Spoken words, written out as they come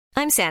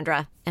I'm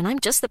Sandra, and I'm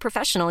just the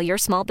professional your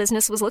small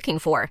business was looking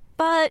for.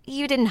 But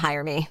you didn't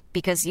hire me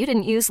because you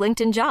didn't use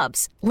LinkedIn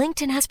Jobs.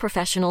 LinkedIn has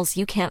professionals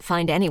you can't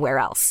find anywhere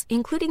else,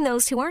 including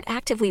those who aren't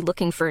actively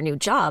looking for a new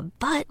job,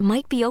 but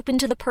might be open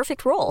to the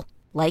perfect role,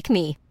 like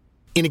me.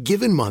 In a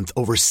given month,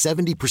 over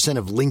 70%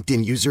 of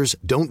LinkedIn users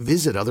don't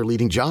visit other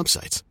leading job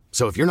sites.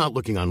 So if you're not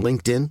looking on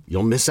LinkedIn,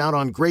 you'll miss out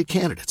on great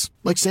candidates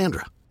like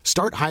Sandra.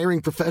 Start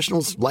hiring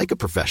professionals like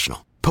a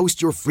professional.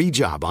 Post your free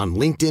job on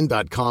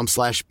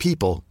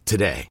linkedin.com/people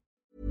today.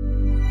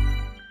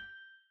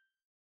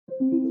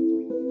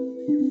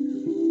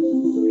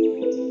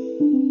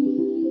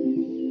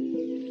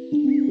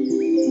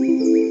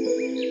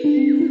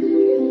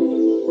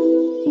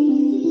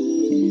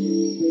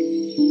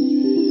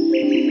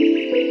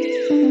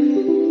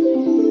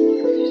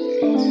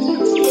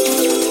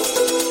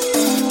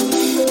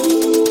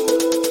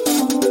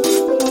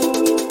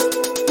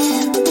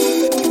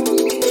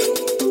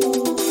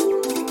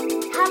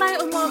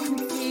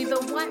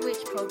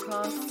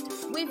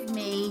 With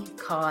me,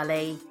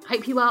 Carly.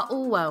 Hope you are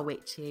all well,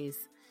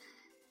 witches.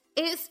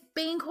 It's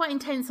been quite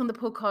intense on the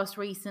podcast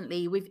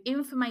recently with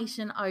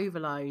information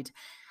overload,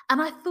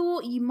 and I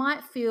thought you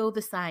might feel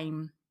the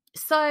same.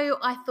 So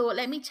I thought,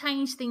 let me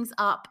change things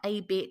up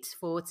a bit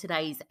for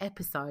today's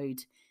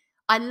episode.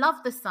 I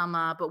love the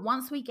summer, but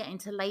once we get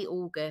into late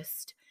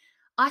August,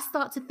 I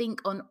start to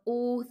think on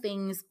all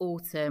things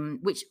autumn,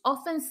 which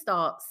often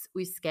starts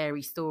with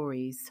scary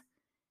stories.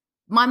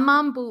 My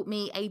mum bought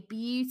me a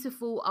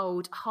beautiful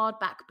old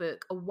hardback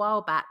book a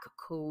while back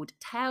called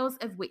Tales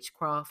of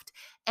Witchcraft,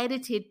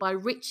 edited by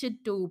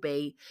Richard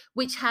Dalby,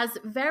 which has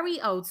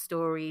very old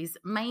stories,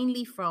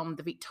 mainly from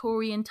the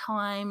Victorian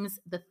times,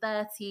 the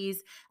 30s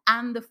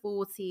and the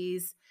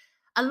 40s.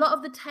 A lot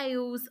of the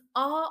tales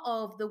are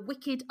of the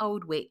wicked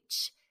old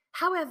witch.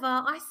 However,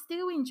 I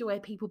still enjoy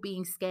people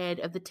being scared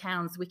of the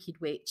town's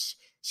wicked witch.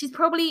 She's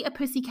probably a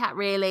pussycat,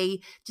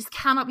 really, just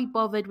cannot be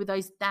bothered with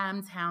those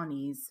damn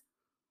townies.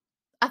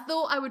 I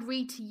thought I would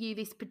read to you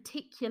this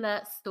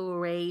particular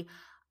story,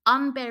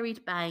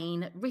 Unburied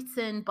Bane,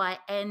 written by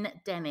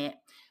N. Dennett,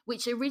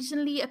 which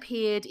originally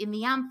appeared in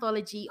the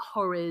anthology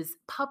Horrors,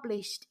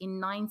 published in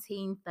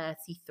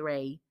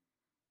 1933.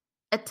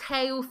 A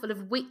tale full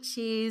of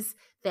witches,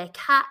 their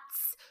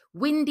cats,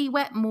 windy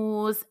wet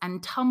moors,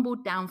 and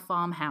tumbled down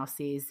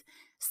farmhouses.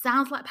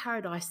 Sounds like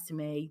paradise to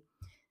me.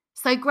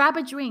 So grab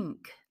a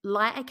drink,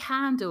 light a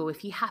candle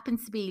if you happen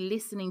to be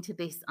listening to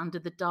this under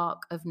the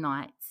dark of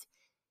night.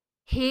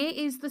 Here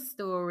is the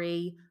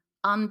story,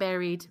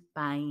 Unburied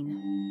Bane.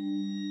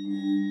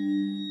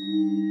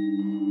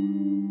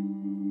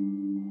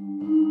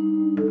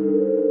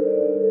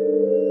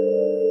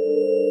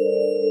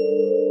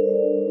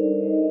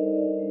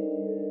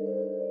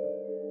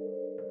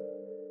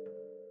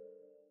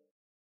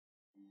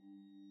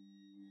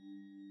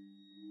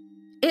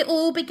 It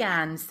all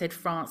began, said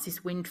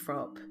Francis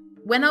Winthrop,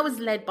 when I was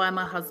led by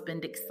my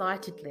husband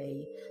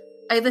excitedly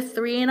over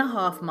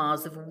 3.5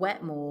 miles of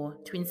wet moor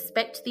to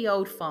inspect the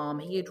old farm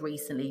he had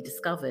recently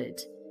discovered.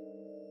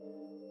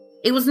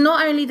 It was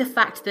not only the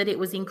fact that it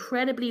was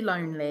incredibly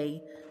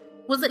lonely,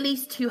 was at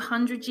least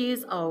 200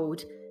 years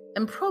old,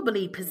 and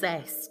probably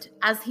possessed,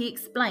 as he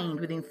explained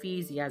with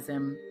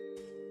enthusiasm.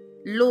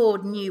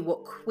 Lord knew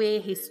what queer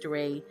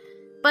history,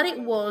 but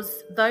it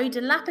was, though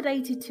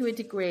dilapidated to a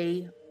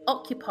degree,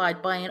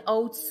 occupied by an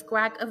old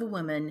scrag of a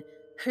woman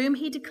whom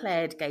he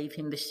declared gave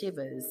him the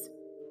shivers.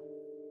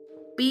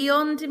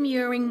 Beyond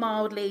demurring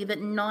mildly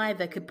that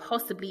neither could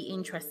possibly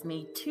interest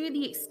me to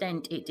the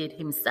extent it did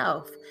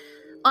himself,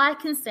 I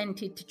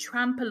consented to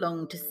tramp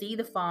along to see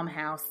the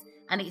farmhouse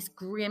and its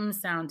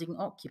grim-sounding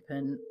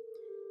occupant.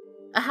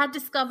 I had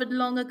discovered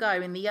long ago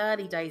in the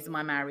early days of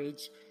my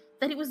marriage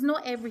that it was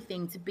not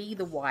everything to be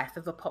the wife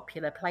of a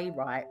popular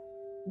playwright,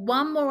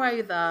 one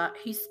moreover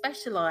who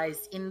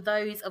specialised in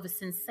those of a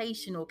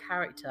sensational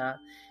character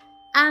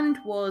and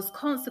was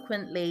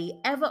consequently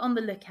ever on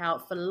the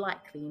lookout for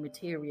likely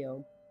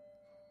material.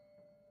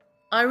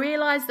 I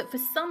realised that for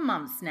some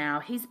months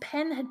now his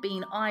pen had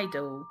been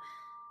idle,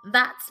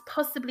 that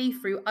possibly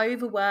through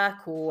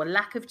overwork or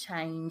lack of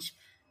change,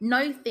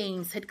 no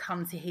themes had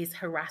come to his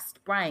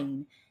harassed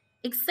brain,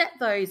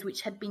 except those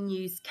which had been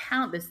used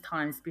countless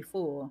times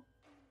before.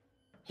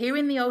 Here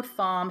in the old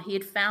farm he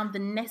had found the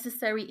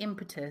necessary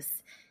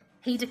impetus.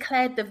 He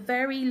declared the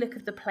very look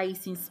of the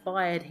place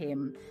inspired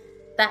him,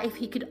 that if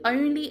he could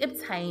only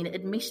obtain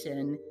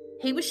admission,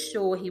 he was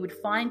sure he would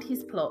find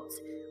his plot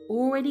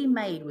already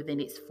made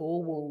within its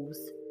four walls.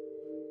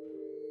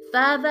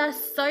 Further,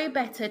 so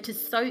better to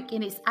soak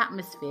in its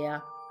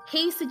atmosphere,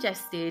 he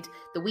suggested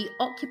that we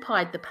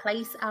occupied the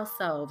place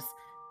ourselves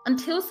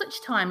until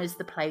such time as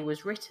the play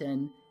was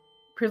written,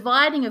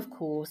 providing, of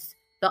course,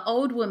 the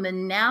old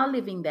woman now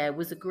living there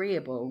was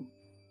agreeable.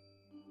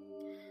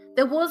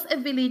 There was a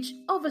village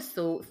of a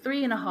sort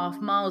 3.5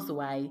 miles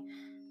away,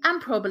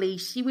 and probably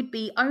she would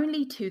be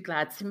only too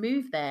glad to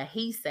move there,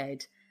 he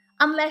said,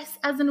 unless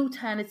as an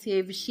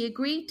alternative she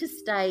agreed to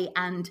stay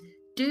and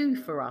do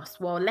for us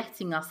while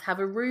letting us have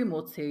a room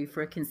or two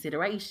for a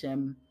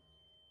consideration.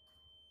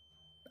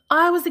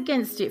 I was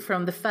against it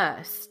from the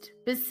first,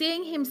 but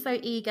seeing him so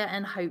eager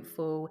and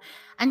hopeful,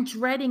 and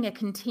dreading a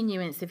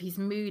continuance of his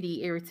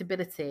moody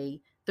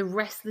irritability, the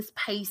restless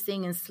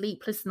pacing and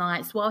sleepless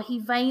nights while he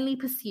vainly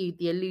pursued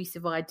the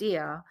elusive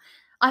idea,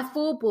 I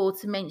forbore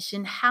to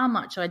mention how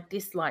much I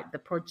disliked the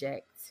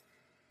project.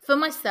 For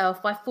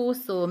myself, I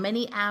foresaw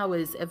many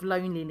hours of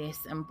loneliness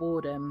and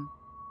boredom.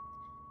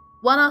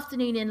 One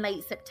afternoon in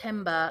late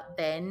September,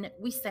 then,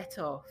 we set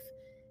off.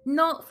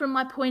 Not from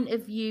my point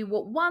of view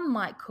what one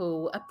might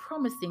call a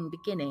promising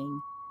beginning.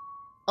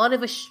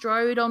 Oliver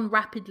strode on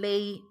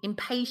rapidly,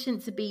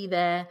 impatient to be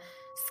there,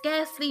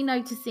 scarcely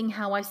noticing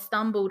how I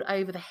stumbled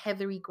over the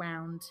heathery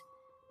ground.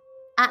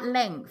 At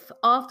length,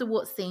 after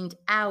what seemed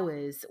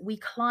hours, we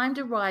climbed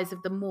a rise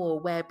of the moor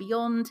where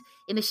beyond,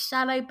 in a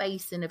shallow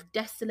basin of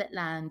desolate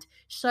land,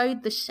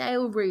 showed the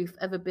shale roof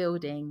of a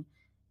building,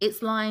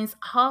 its lines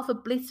half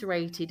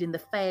obliterated in the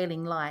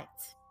failing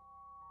light.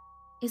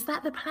 "Is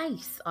that the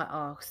place?" I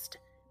asked,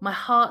 my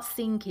heart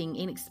sinking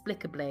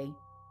inexplicably.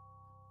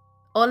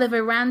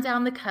 Oliver ran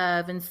down the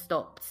curve and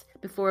stopped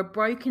before a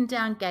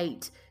broken-down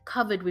gate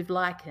covered with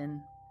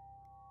lichen.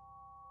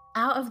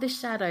 Out of the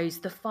shadows,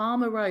 the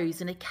farm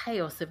arose in a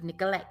chaos of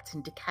neglect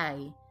and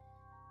decay.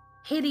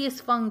 Hideous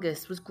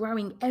fungus was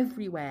growing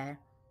everywhere,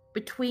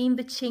 between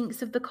the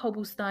chinks of the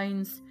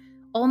cobblestones,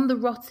 on the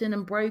rotten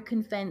and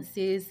broken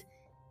fences.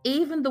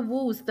 Even the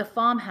walls of the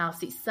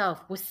farmhouse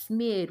itself were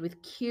smeared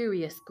with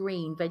curious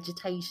green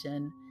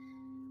vegetation,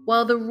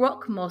 while the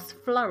rock moss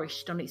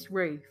flourished on its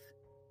roof.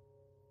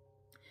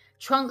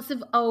 Trunks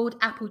of old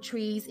apple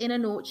trees in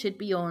an orchard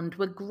beyond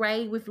were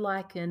grey with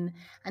lichen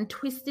and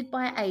twisted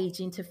by age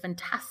into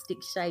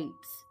fantastic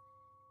shapes.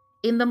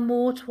 In the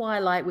moor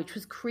twilight, which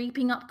was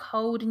creeping up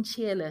cold and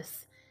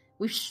cheerless,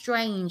 with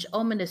strange,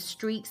 ominous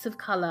streaks of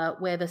colour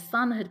where the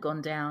sun had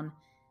gone down,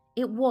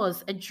 it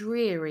was a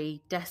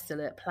dreary,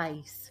 desolate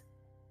place.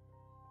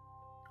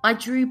 I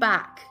drew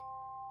back.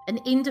 An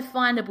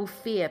indefinable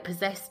fear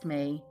possessed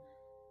me.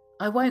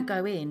 "I won't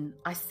go in,"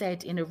 I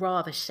said in a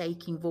rather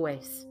shaking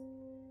voice.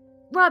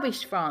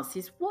 "Rubbish,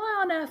 Francis, why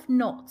on earth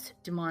not?"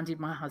 demanded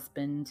my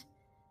husband.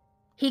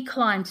 He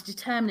climbed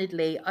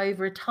determinedly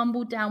over a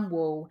tumbled-down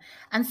wall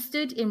and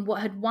stood in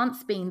what had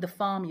once been the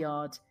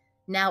farmyard,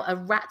 now a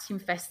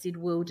rat-infested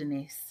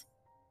wilderness.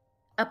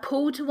 A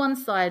pool to one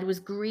side was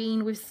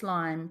green with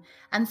slime,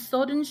 and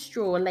sodden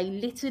straw lay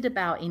littered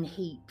about in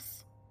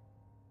heaps.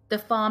 The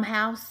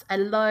farmhouse, a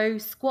low,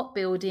 squat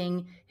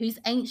building whose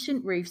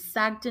ancient roof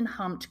sagged and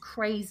humped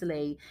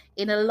crazily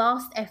in a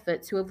last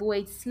effort to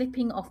avoid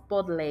slipping off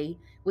bodily,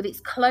 with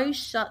its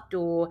closed-shut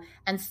door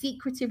and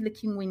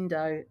secretive-looking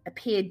window,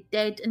 appeared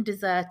dead and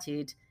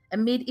deserted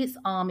amid its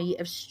army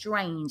of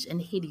strange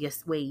and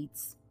hideous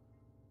weeds.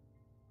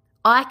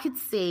 I could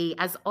see,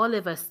 as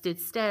Oliver stood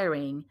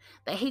staring,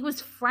 that he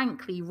was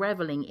frankly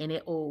revelling in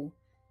it all,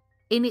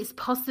 in its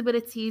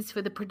possibilities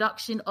for the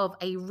production of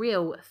a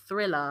real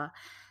thriller,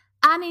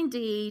 and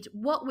indeed,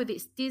 what with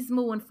its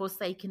dismal and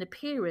forsaken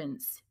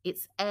appearance,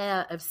 its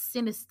air of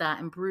sinister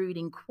and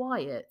brooding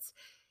quiet,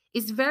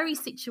 its very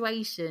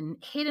situation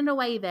hidden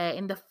away there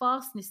in the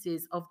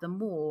fastnesses of the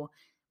moor,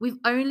 with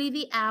only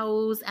the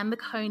owls and the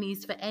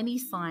conies for any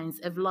signs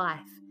of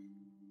life.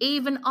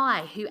 Even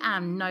I, who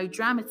am no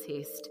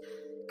dramatist,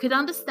 could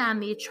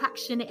understand the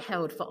attraction it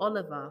held for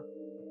Oliver.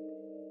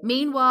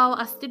 Meanwhile,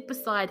 I stood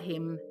beside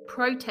him,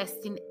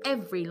 protesting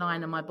every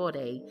line of my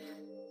body.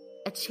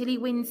 A chilly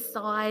wind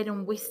sighed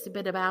and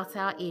whispered about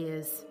our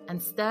ears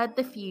and stirred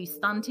the few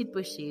stunted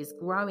bushes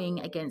growing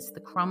against the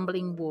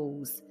crumbling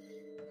walls.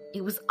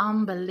 It was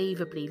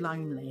unbelievably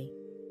lonely.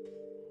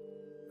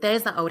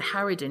 "There's that old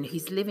harridan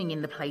who's living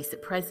in the place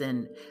at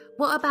present.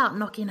 What about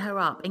knocking her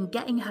up and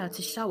getting her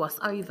to show us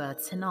over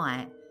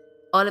tonight?"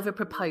 Oliver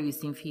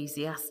proposed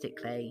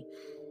enthusiastically.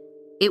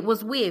 It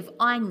was with,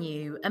 I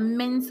knew, a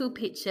mental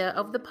picture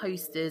of the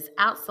posters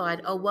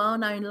outside a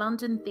well-known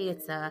London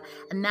theatre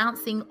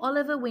announcing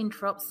Oliver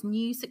Winthrop's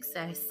new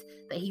success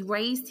that he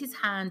raised his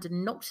hand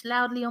and knocked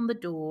loudly on the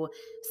door,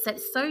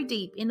 set so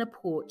deep in a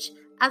porch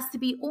as to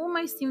be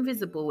almost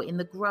invisible in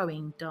the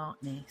growing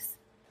darkness.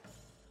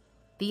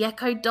 The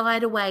echo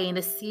died away in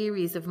a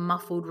series of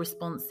muffled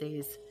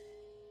responses.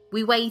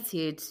 We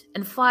waited,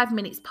 and 5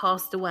 minutes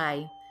passed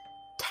away.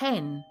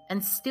 10,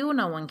 and still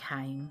no one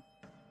came.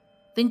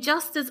 Then,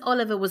 just as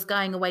Oliver was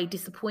going away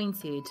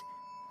disappointed,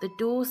 the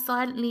door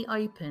silently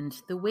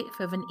opened the width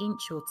of an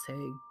inch or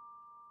two.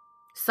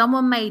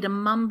 Someone made a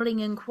mumbling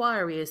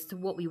inquiry as to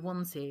what we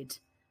wanted.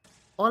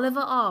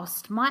 Oliver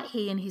asked might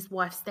he and his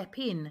wife step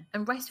in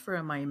and rest for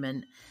a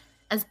moment,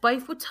 as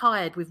both were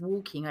tired with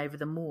walking over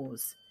the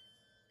moors.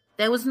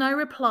 There was no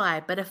reply,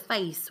 but a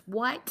face,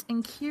 white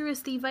and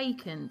curiously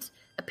vacant,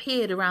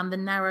 appeared around the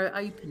narrow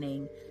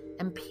opening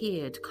and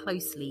peered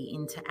closely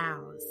into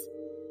ours.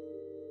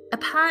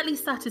 Apparently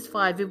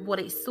satisfied with what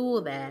it saw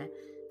there,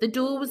 the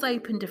door was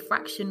opened a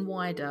fraction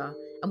wider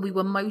and we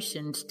were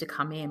motioned to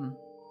come in.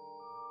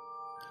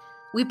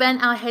 We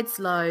bent our heads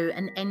low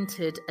and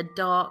entered a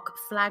dark,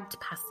 flagged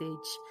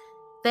passage,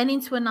 then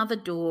into another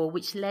door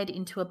which led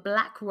into a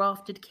black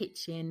raftered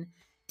kitchen,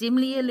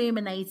 dimly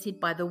illuminated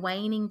by the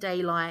waning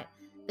daylight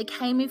that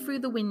came in through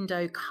the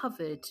window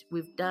covered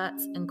with dirt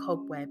and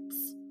cobwebs.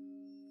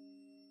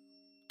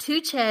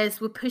 2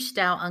 chairs were pushed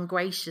out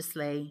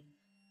ungraciously.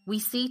 We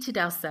seated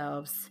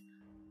ourselves.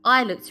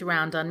 I looked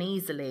around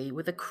uneasily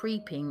with a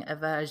creeping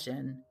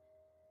aversion.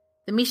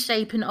 The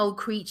misshapen old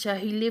creature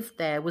who lived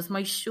there was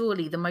most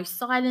surely the most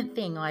silent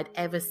thing I'd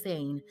ever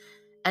seen,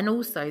 and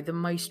also the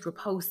most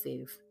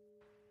repulsive.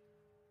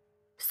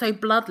 So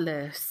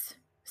bloodless,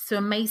 so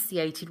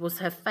emaciated was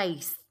her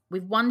face,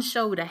 with one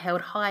shoulder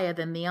held higher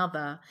than the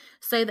other,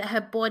 so that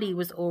her body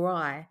was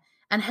awry,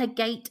 and her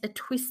gait a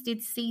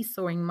twisted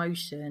seesawing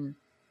motion.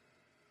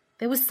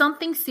 There was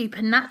something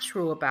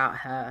supernatural about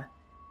her,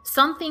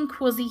 something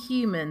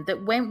quasi-human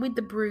that went with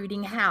the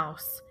brooding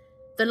house,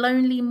 the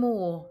lonely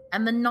moor,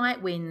 and the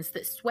night winds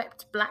that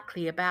swept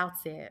blackly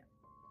about it.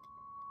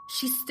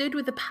 She stood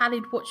with a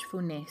pallid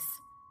watchfulness,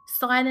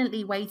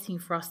 silently waiting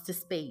for us to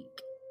speak.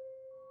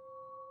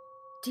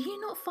 "Do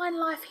you not find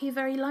life here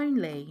very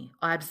lonely?"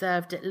 I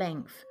observed at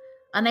length,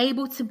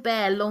 unable to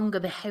bear longer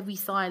the heavy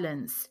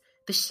silence,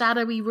 the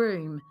shadowy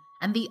room,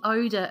 and the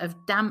odour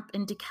of damp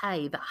and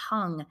decay that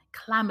hung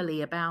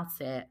clammily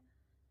about it.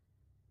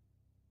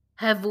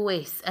 Her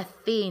voice, a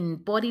thin,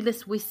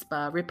 bodiless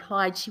whisper,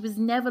 replied she was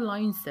never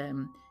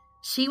lonesome.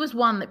 She was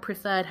one that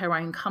preferred her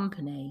own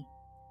company.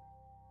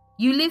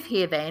 "You live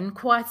here then,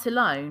 quite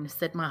alone,"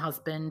 said my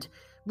husband,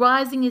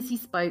 rising as he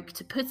spoke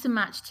to put a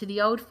match to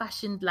the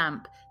old-fashioned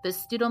lamp that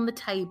stood on the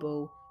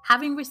table,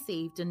 having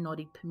received a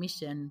nodded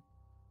permission.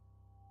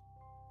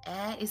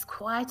 "Is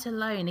quite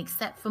alone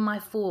except for my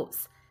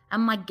thoughts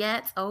and my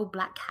gert old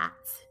black cat."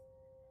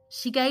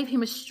 She gave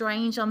him a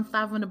strange,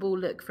 unfathomable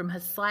look from her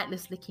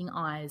sightless-looking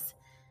eyes,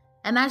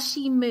 and as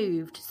she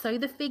moved, so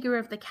the figure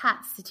of the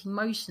cat sitting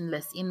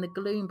motionless in the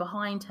gloom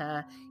behind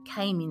her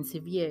came into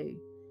view,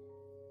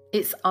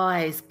 its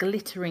eyes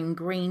glittering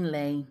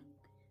greenly.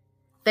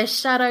 Their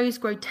shadows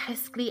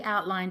grotesquely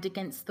outlined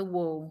against the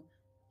wall,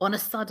 on a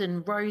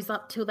sudden rose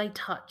up till they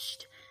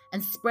touched,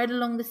 and spread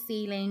along the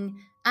ceiling,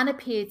 and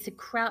appeared to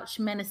crouch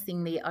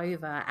menacingly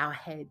over our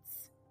heads.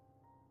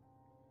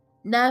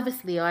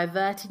 Nervously I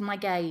averted my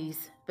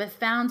gaze, but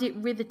found it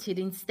riveted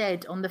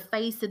instead on the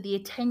face of the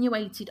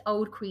attenuated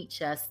old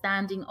creature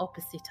standing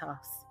opposite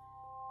us.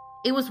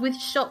 It was with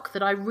shock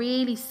that I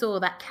really saw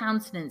that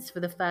countenance for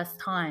the first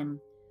time.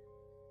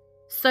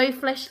 So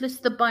fleshless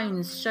the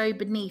bones showed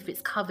beneath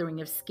its covering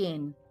of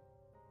skin.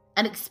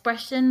 An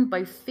expression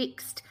both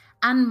fixed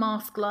and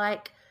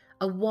mask-like,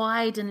 a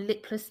wide and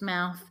lipless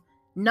mouth,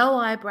 no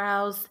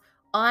eyebrows,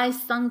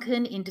 eyes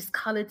sunken in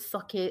discoloured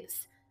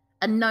sockets,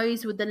 a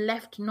nose with the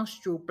left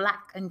nostril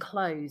black and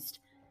closed,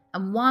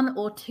 and 1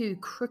 or 2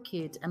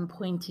 crooked and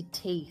pointed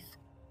teeth.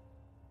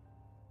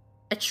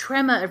 A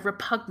tremor of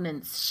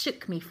repugnance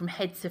shook me from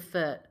head to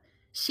foot.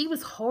 She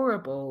was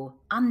horrible,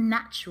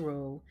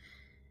 unnatural.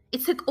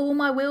 It took all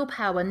my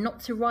willpower not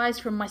to rise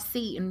from my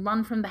seat and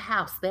run from the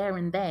house there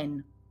and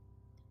then.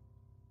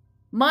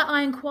 Might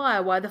I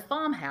inquire why the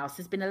farmhouse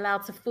has been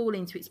allowed to fall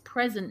into its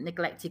present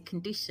neglected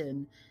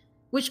condition,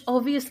 which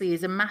obviously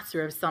is a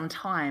matter of some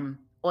time?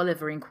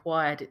 Oliver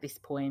inquired at this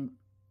point.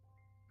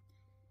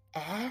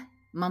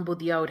 Mumbled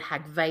the old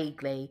hag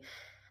vaguely,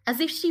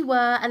 as if she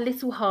were a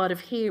little hard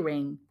of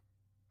hearing.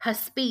 Her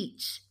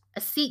speech,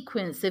 a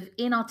sequence of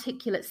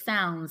inarticulate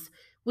sounds,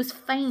 was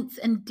faint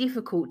and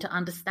difficult to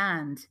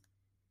understand.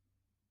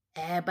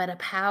 But a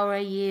power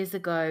of years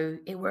ago,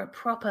 it were a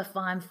proper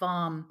fine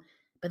farm,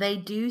 but they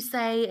do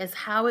say as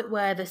how it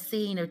were the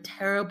scene of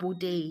terrible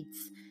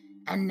deeds,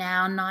 and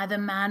now neither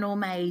man or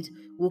maid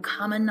will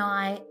come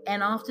anigh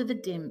and after the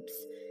dimps,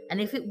 and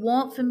if it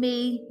warn't for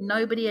me,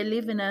 nobody a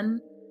living un.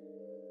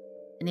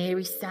 An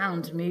eerie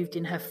sound moved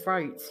in her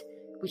throat,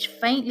 which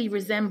faintly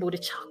resembled a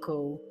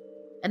chuckle,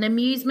 an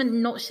amusement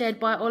not shared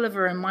by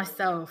Oliver and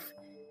myself.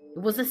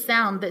 It was a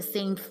sound that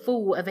seemed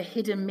full of a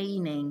hidden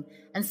meaning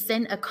and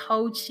sent a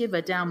cold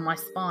shiver down my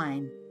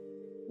spine.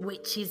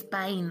 "Witch's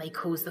bane, they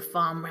calls the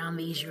farm round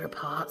these your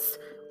parts,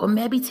 or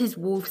maybe 'tis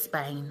wolf's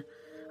bane.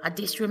 I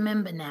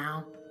disremember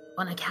now,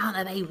 on account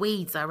of they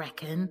weeds, I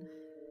reckon."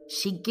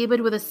 She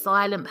gibbered with a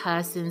silent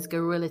person's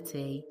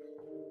garrulity.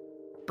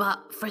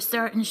 "But for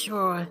certain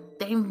sure,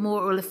 Dame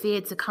Mortal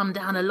afeared to come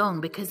down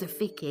along because of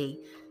Vicky,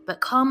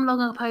 but come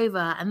long up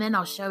over and then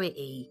I'll show it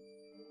ye."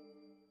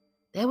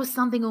 There was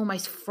something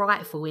almost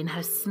frightful in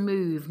her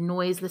smooth,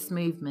 noiseless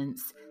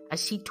movements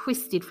as she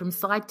twisted from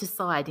side to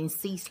side in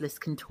ceaseless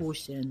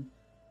contortion.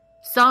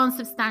 So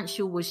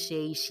unsubstantial was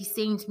she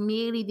seemed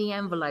merely the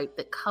envelope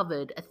that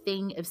covered a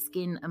thing of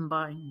skin and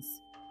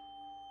bones.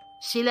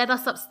 She led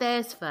us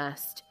upstairs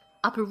first,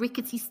 up a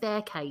rickety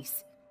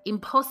staircase,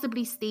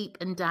 impossibly steep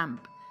and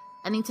damp,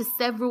 and into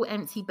several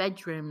empty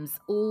bedrooms,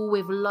 all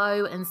with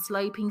low and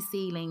sloping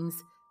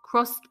ceilings,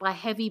 crossed by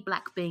heavy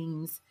black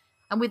beams,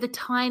 and with the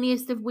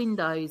tiniest of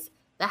windows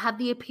that had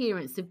the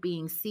appearance of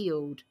being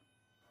sealed.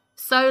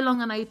 So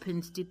long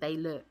unopened did they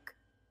look.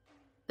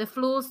 The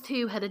floors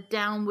too had a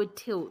downward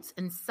tilt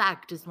and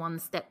sagged as one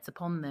stepped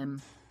upon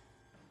them.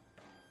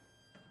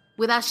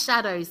 with our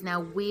shadows now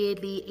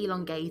weirdly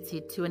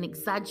elongated to an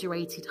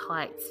exaggerated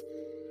height,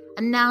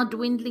 and now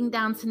dwindling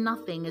down to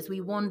nothing as we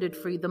wandered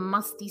through the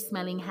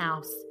musty-smelling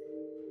house.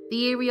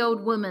 The eerie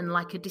old woman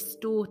like a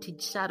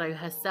distorted shadow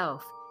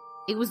herself.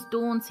 It was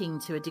daunting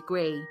to a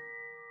degree.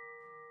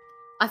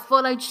 I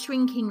followed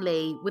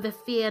shrinkingly, with a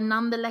fear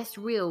none the less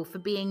real for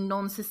being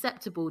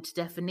non-susceptible to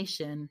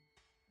definition.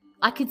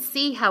 I could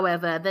see,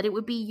 however, that it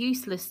would be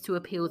useless to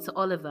appeal to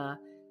Oliver.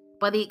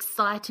 By the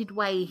excited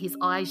way his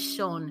eyes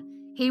shone,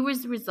 he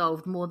was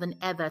resolved more than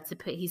ever to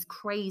put his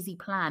crazy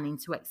plan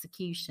into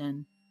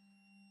execution.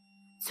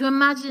 To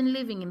imagine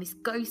living in this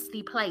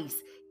ghostly place,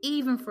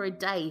 even for a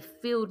day,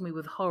 filled me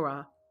with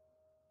horror.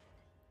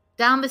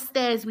 Down the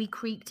stairs we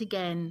creaked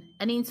again,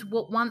 and into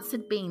what once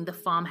had been the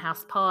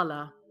farmhouse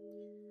parlour.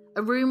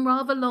 A room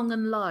rather long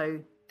and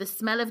low. The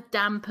smell of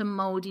damp and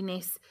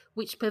mouldiness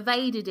which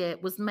pervaded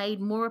it was made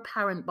more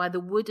apparent by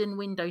the wooden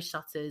window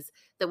shutters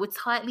that were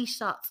tightly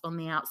shut on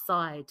the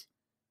outside.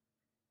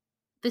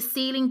 The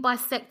ceiling,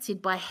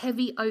 bisected by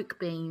heavy oak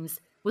beams,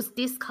 was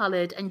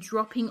discoloured and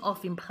dropping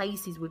off in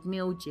places with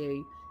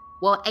mildew,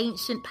 while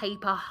ancient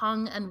paper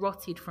hung and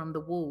rotted from the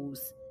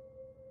walls.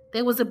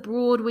 There was a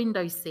broad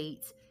window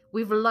seat,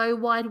 with low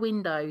wide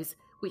windows,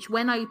 which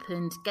when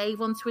opened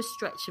gave onto a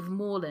stretch of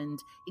moorland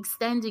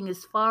extending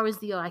as far as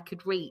the eye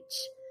could reach.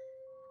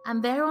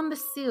 And there on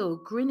the sill,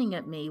 grinning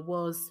at me,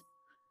 was...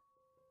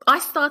 I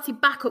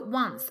started back at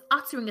once,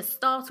 uttering a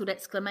startled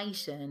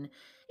exclamation.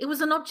 It was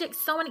an object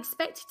so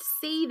unexpected to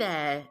see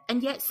there,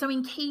 and yet so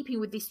in keeping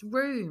with this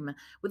room,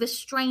 with a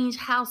strange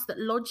house that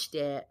lodged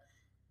it.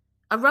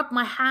 I rubbed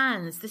my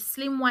hands, the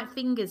slim white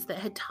fingers that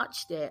had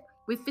touched it,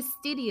 with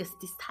fastidious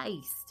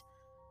distaste.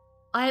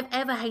 I have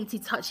ever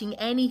hated touching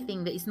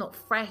anything that is not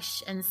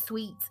fresh and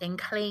sweet and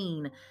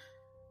clean.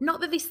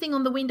 Not that this thing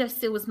on the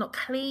windowsill was not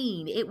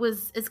clean. It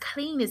was as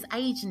clean as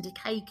age and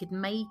decay could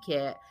make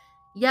it.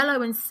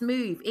 Yellow and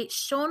smooth, it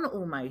shone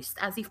almost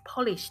as if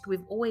polished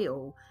with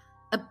oil.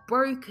 A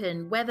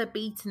broken,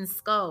 weather-beaten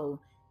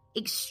skull.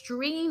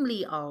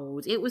 Extremely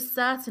old. It was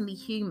certainly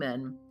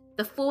human,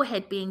 the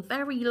forehead being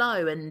very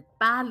low and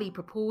badly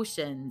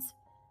proportioned.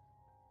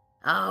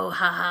 Oh,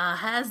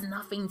 has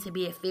nothing to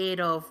be afeard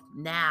of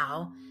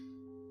now.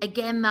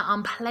 Again that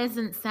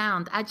unpleasant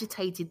sound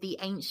agitated the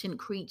ancient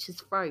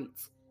creature's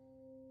throat.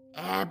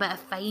 But a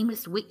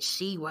famous witch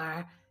she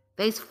were.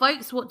 There's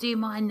folks what do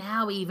mind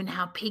now even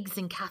how pigs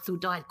and cattle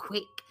died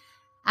quick,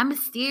 and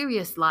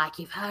mysterious like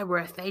if her were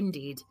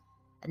offended,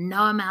 and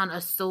no amount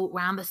of salt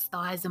round the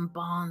sties and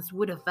barns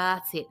would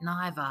avert it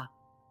neither.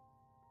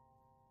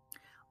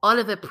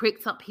 Oliver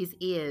pricked up his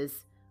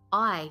ears.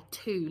 I,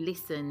 too,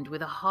 listened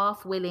with a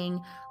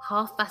half-willing,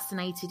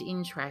 half-fascinated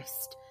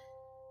interest.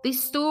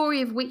 This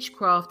story of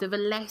witchcraft of a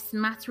less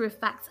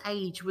matter-of-fact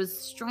age was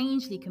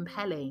strangely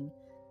compelling.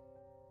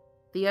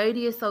 The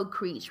odious old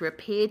creature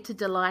appeared to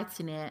delight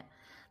in it,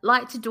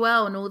 liked to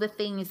dwell on all the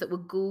things that were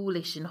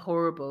ghoulish and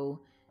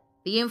horrible,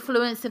 the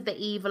influence of the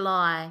evil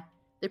eye,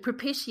 the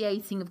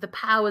propitiating of the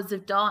powers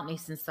of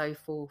darkness, and so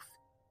forth.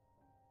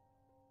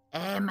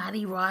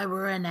 Maddie Rye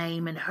were her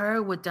name, and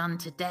her were done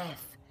to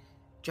death,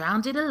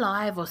 drowned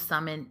alive or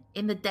summon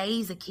in the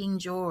days of King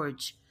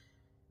George.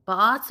 But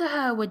arter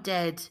her were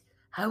dead,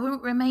 her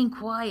wouldn't remain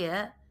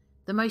quiet.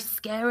 The most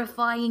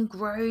scarifying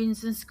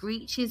groans and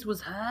screeches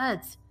was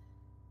heard.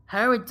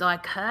 Her would die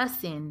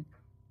cursing.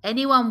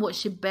 Anyone what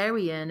should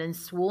bury her and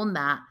sworn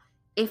that,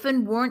 if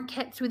and weren't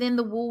kept within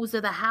the walls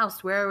of the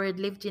house where her had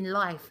lived in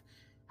life,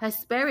 her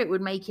spirit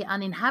would make it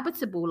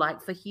uninhabitable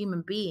like for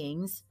human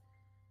beings.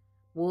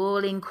 Well,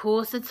 in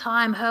course of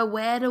time her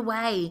weared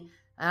away,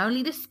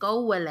 only the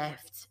skull were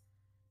left.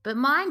 But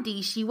mind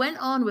ye, she went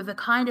on with a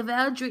kind of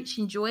eldritch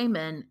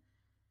enjoyment.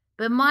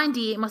 But mind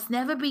ye, it must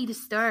never be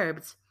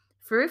disturbed,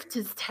 for if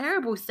 'tis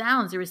terrible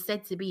sounds are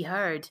said to be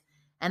heard,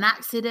 and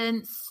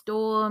accidents,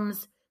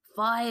 storms,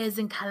 fires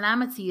and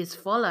calamity is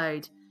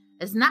followed,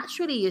 as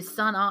naturally as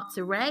sun ought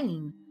to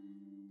rain.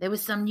 There were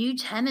some new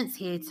tenants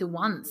here to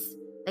once.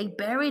 They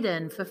buried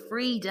un for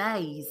 3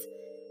 days,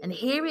 and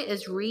here it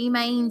has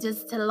remained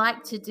as to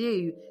like to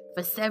do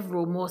for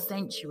several more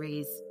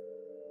centuries.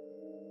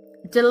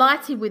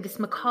 Delighted with this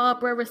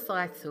macabre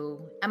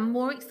recital, and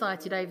more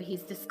excited over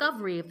his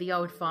discovery of the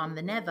old farm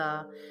than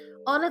ever,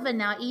 Oliver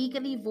now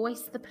eagerly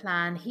voiced the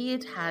plan he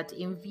had had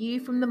in view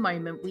from the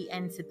moment we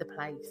entered the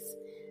place.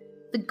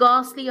 The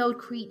ghastly old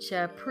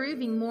creature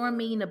proving more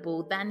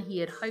amenable than he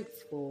had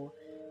hoped for,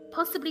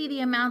 possibly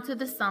the amount of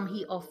the sum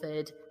he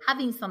offered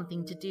having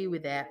something to do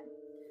with it.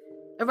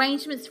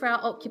 Arrangements for our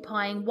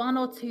occupying 1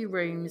 or 2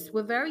 rooms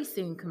were very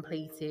soon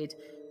completed,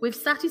 with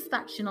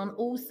satisfaction on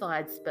all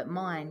sides but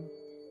mine.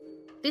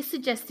 This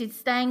suggested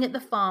staying at the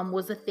farm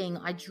was a thing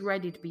I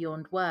dreaded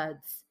beyond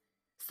words.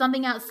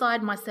 Something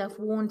outside myself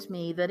warned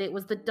me that it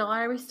was the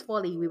direst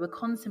folly we were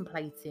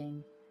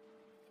contemplating.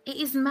 It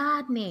is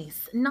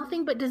madness.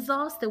 Nothing but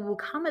disaster will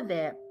come of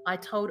it, I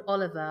told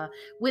Oliver,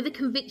 with the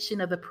conviction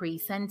of a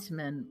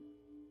presentiment.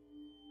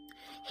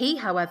 He,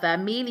 however,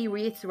 merely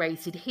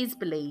reiterated his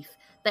belief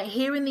that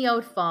here in the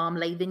old farm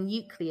lay the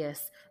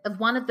nucleus of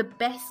one of the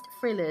best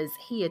thrillers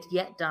he had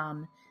yet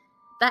done,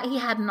 that he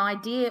had an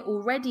idea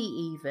already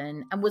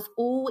even, and was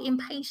all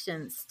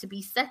impatience to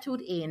be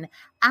settled in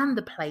and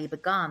the play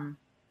begun.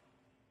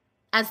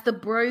 As the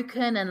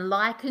broken and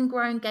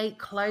lichen-grown gate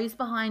closed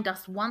behind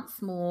us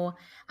once more,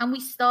 and we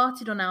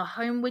started on our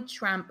homeward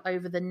tramp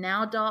over the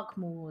now dark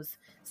moors,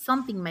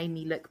 something made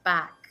me look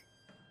back.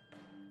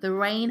 The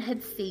rain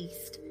had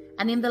ceased,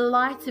 and in the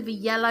light of a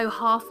yellow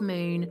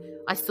half-moon,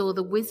 I saw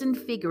the wizened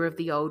figure of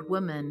the old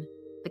woman,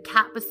 the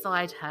cat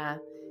beside her,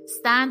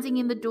 standing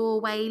in the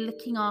doorway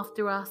looking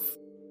after us,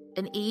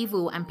 an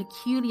evil and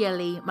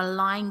peculiarly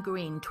malign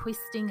grin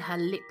twisting her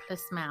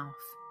lipless mouth.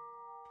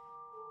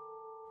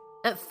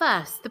 At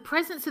first, the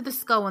presence of the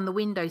skull on the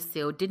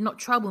windowsill did not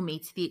trouble me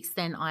to the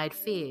extent I had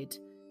feared,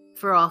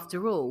 for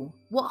after all,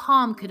 what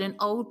harm could an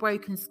old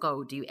broken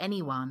skull do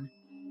anyone?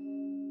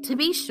 To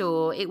be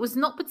sure, it was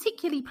not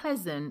particularly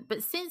pleasant,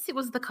 but since it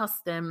was the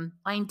custom,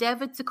 I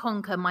endeavoured to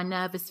conquer my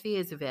nervous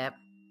fears of it.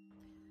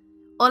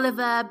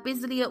 Oliver,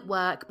 busily at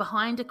work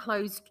behind a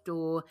closed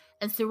door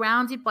and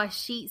surrounded by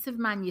sheets of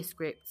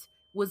manuscript,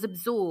 was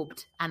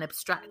absorbed and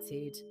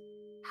abstracted.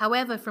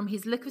 However, from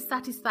his look of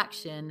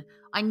satisfaction,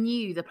 I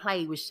knew the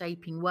play was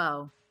shaping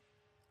well.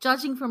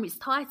 Judging from its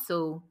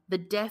title, The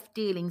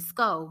Death-Dealing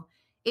Skull,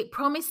 it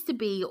promised to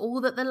be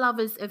all that the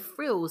lovers of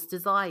thrills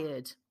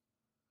desired.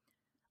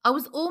 I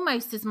was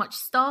almost as much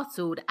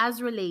startled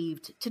as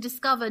relieved to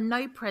discover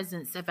no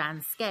presence of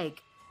Anne Skegg,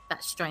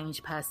 that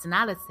strange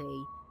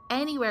personality,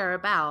 anywhere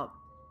about.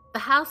 The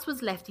house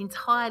was left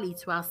entirely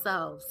to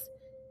ourselves.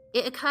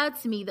 It occurred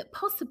to me that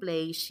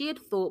possibly she had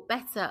thought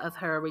better of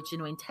her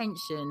original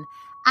intention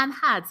and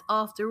had,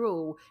 after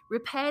all,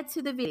 repaired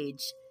to the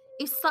village,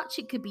 if such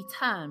it could be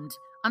termed,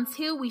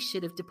 until we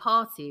should have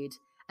departed,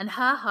 and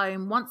her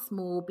home once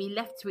more be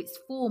left to its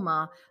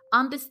former,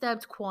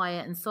 undisturbed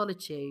quiet and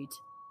solitude.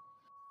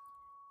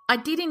 I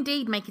did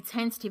indeed make a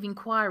tentative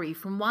inquiry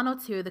from one or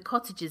two of the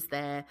cottagers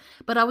there,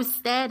 but I was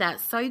stared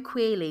at so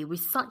queerly with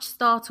such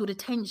startled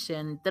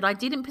attention that I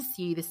didn't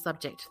pursue this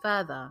subject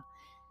further.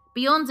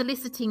 Beyond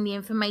eliciting the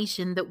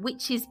information that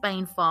Witch's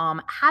Bane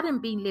farm hadn't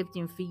been lived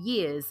in for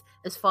years,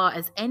 as far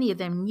as any of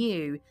them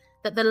knew,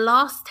 that the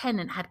last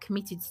tenant had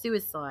committed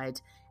suicide,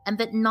 and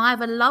that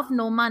neither love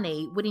nor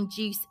money would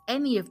induce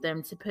any of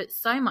them to put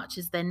so much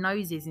as their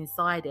noses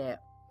inside it,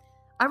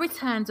 I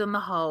returned on the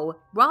whole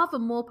rather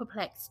more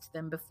perplexed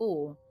than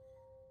before.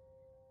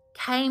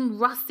 Came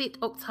russet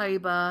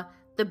October,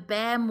 the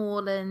bare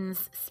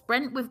moorlands,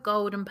 sprent with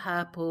gold and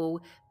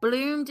purple,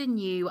 bloomed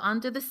anew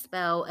under the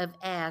spell of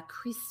air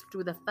crisped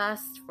with the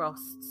first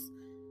frosts.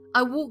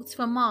 I walked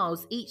for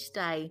miles each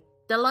day,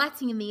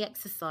 delighting in the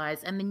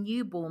exercise and the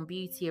newborn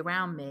beauty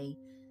around me.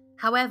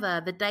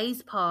 However, the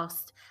days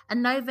passed,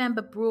 and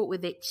November brought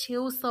with it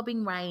chill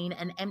sobbing rain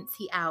and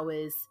empty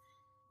hours.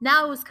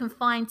 Now I was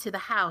confined to the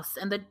house,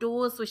 and the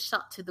doors were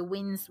shut to the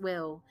wind's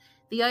will.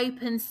 The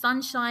open,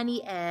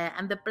 sunshiny air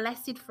and the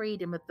blessed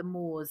freedom of the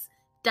moors,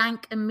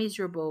 dank and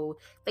miserable,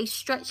 they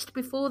stretched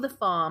before the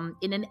farm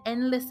in an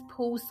endless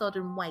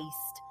pool-sodden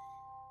waste.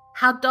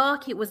 How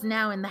dark it was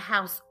now in the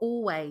house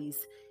always.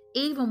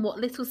 Even what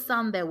little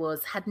sun there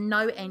was had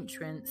no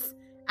entrance,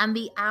 and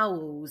the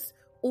owls,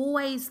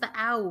 always the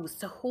owls,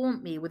 to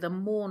haunt me with a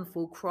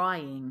mournful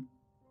crying.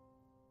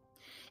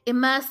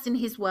 Immersed in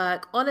his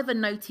work, Oliver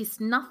noticed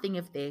nothing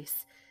of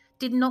this,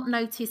 did not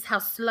notice how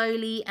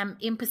slowly and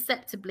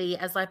imperceptibly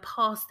as I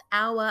passed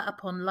hour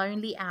upon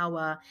lonely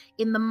hour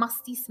in the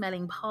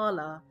musty-smelling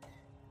parlour,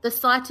 the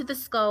sight of the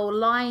skull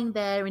lying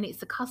there in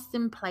its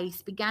accustomed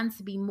place began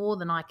to be more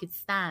than I could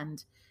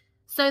stand,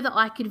 so that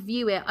I could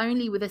view it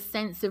only with a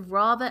sense of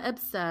rather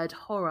absurd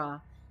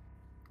horror.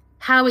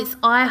 How its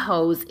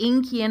eye-holes,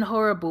 inky and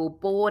horrible,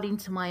 bored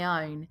into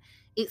my own,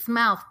 its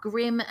mouth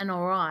grim and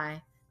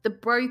awry, the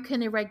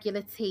broken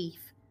irregular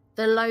teeth,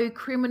 the low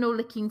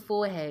criminal-looking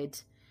forehead.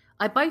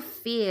 I both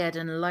feared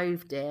and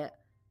loathed it.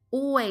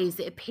 Always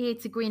it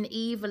appeared to grin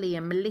evilly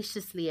and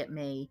maliciously at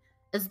me,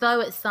 as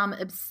though at some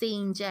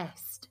obscene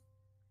jest.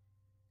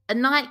 A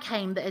night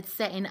came that had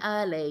set in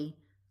early.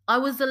 I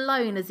was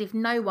alone as if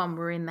no one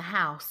were in the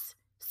house.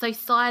 So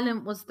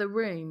silent was the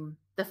room,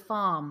 the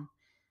farm.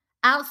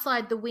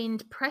 Outside the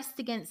wind pressed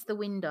against the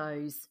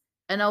windows.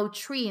 An old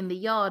tree in the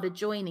yard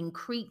adjoining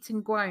creaked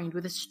and groaned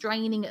with a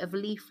straining of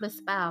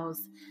leafless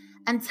boughs,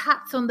 and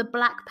tapped on the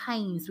black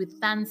panes with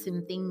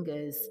phantom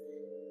fingers.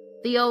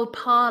 The old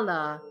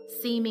parlour,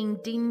 seeming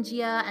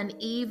dingier and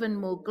even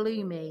more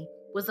gloomy,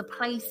 was a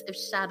place of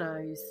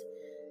shadows.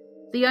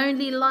 The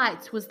only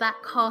light was that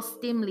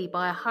cast dimly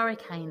by a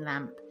hurricane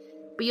lamp,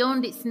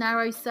 beyond its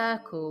narrow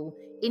circle,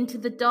 into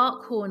the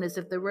dark corners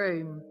of the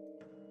room.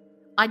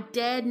 I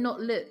dared not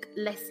look,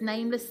 lest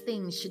nameless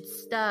things should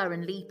stir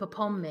and leap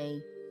upon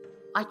me.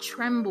 I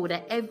trembled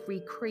at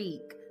every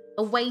creak,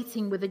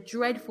 awaiting with a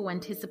dreadful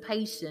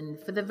anticipation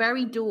for the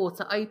very door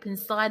to open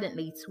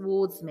silently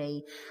towards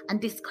me and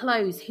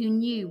disclose who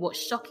knew what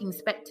shocking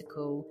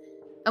spectacle.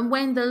 And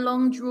when the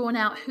long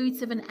drawn-out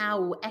hoot of an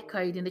owl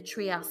echoed in the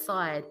tree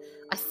outside,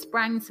 I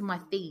sprang to my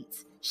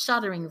feet,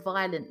 shuddering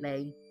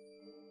violently.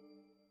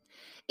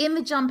 In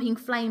the jumping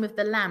flame of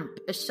the lamp,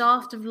 a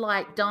shaft of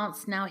light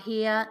danced now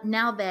here,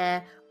 now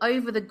there,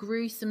 over the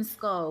gruesome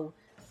skull,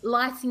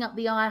 lighting up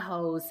the eye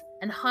holes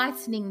and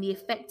heightening the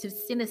effect of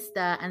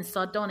sinister and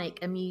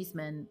sardonic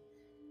amusement.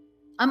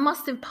 I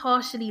must have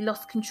partially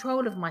lost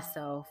control of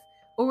myself,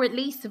 or at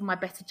least of my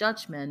better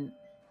judgment,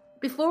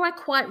 before I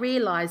quite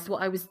realised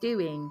what I was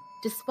doing,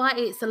 despite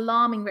its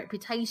alarming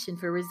reputation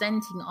for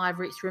resenting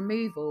either its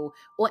removal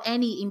or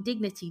any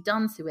indignity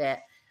done to it.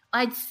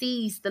 I'd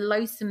seized the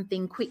loathsome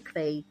thing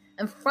quickly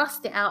and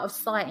thrust it out of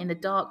sight in a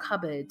dark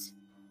cupboard.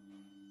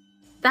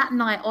 That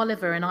night,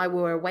 Oliver and I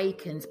were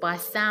awakened by a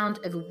sound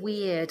of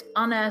weird,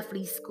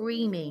 unearthly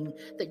screaming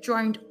that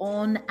droned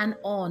on and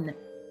on,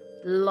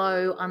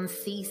 low,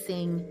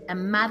 unceasing,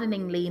 and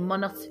maddeningly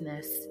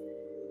monotonous.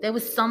 There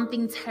was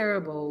something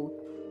terrible,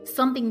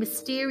 something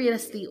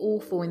mysteriously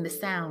awful in the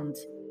sound,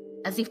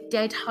 as if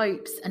dead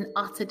hopes and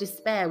utter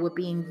despair were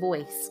being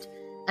voiced,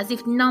 as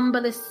if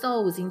numberless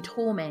souls in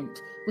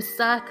torment were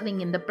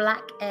circling in the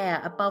black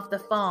air above the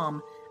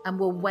farm and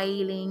were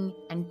wailing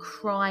and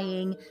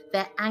crying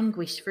their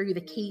anguish through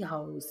the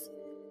keyholes.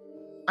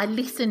 I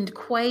listened,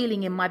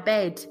 quailing in my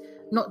bed,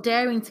 not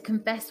daring to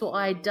confess what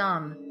I had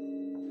done.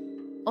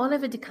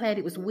 Oliver declared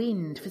it was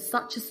wind, for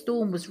such a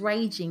storm was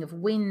raging of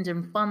wind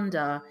and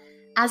thunder,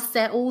 as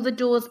set all the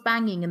doors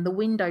banging and the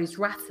windows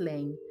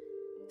rattling.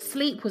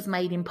 Sleep was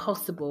made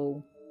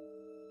impossible.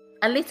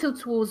 A little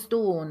towards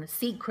dawn,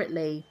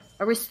 secretly,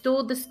 I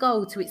restored the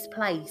skull to its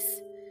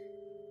place.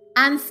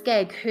 Anne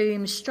Skegg,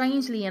 whom,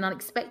 strangely and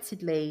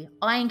unexpectedly,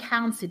 I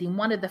encountered in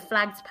one of the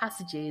flagged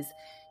passages,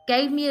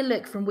 gave me a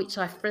look from which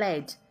I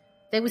fled.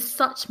 There was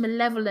such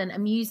malevolent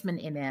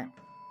amusement in it.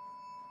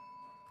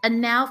 And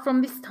now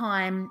from this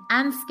time,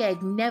 Anne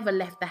Skegg never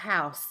left the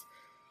house.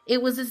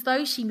 It was as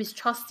though she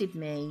mistrusted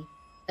me,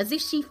 as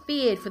if she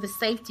feared for the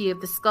safety of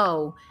the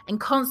skull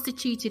and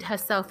constituted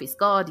herself its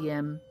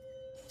guardian.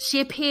 She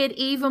appeared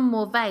even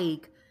more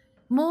vague,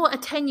 more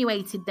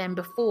attenuated than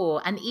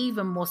before, and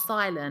even more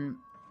silent.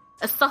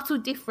 A subtle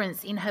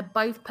difference in her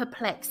both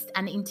perplexed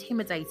and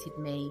intimidated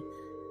me.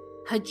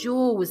 Her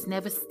jaw was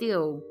never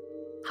still.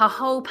 Her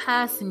whole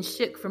person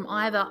shook from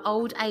either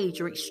old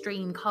age or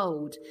extreme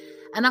cold,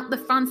 and up the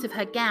front of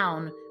her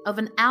gown, of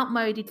an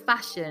outmoded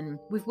fashion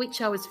with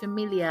which I was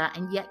familiar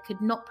and yet could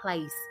not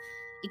place,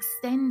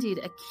 extended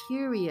a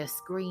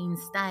curious green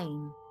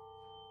stain.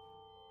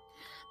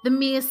 The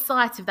mere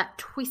sight of that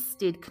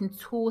twisted,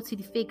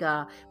 contorted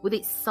figure with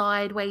its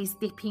sideways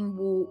dipping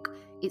walk,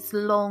 its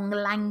long,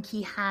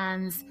 lanky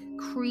hands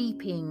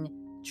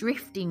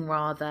drifting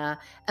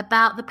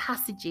about the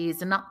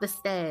passages and up the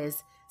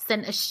stairs,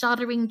 sent a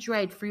shuddering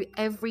dread through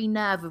every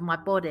nerve of my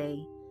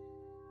body.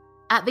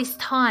 At this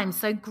time,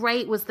 so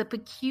great was the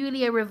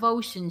peculiar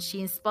revulsion she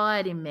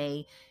inspired in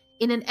me,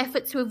 in an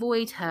effort to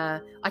avoid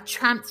her, I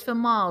tramped for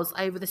miles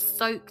over the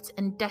soaked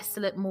and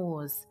desolate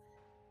moors.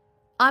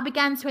 I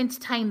began to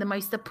entertain the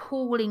most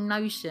appalling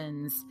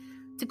notions,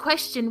 to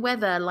question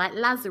whether, like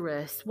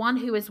Lazarus, one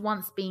who has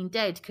once been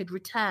dead could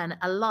return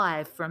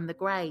alive from the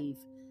grave.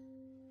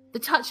 The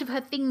touch of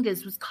her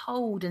fingers was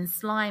cold and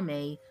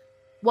slimy.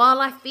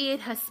 While I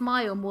feared her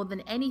smile more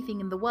than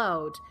anything in the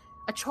world,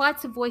 I tried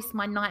to voice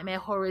my nightmare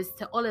horrors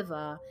to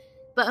Oliver,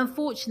 but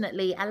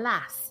unfortunately,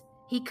 alas,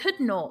 he could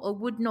not or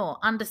would not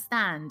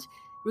understand,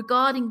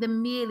 regarding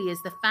them merely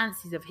as the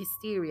fancies of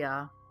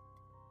hysteria.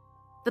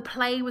 The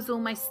play was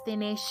almost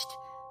finished.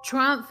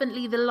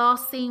 Triumphantly, the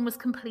last scene was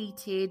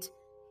completed.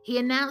 He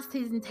announced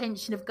his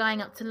intention of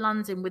going up to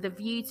London with a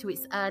view to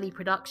its early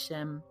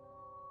production.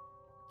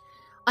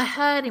 I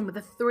heard him with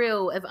a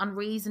thrill of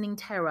unreasoning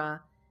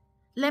terror.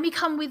 "Let me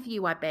come with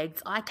you," I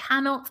begged. "I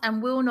cannot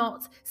and will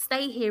not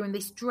stay here in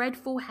this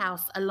dreadful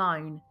house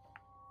alone."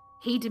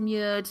 He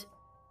demurred.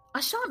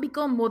 "I shan't be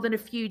gone more than a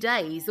few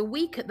days, a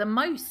week at the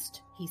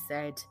most," he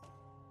said.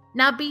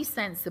 "Now be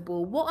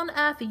sensible. What on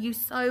earth are you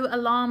so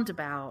alarmed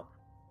about?"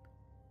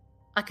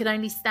 I could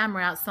only stammer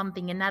out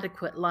something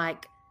inadequate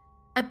like,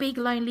 "A big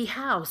lonely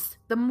house,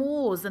 the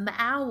moors and the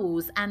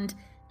owls, and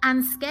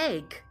Anne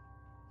Skegg."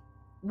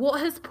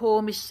 "What has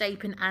poor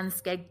misshapen Anne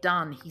Skegg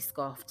done?" he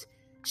scoffed.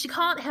 "She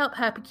can't help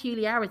her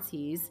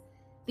peculiarities.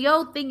 The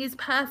old thing is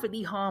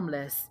perfectly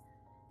harmless,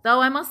 though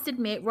I must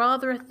admit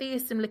rather a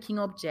fearsome-looking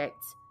object.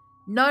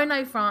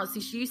 No,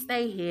 Francis, you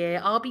stay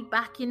here. I'll be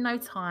back in no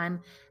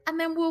time, and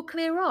then we'll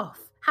clear off.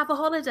 Have a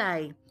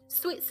holiday.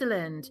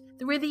 Switzerland,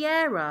 the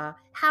Riviera.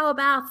 How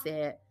about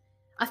it?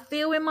 I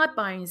feel in my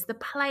bones the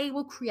play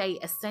will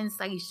create a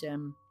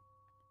sensation."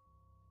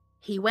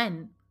 He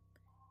went.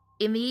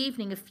 In the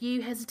evening, a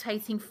few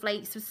hesitating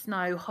flakes of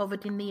snow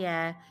hovered in the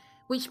air,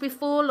 which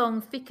before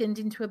long thickened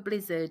into a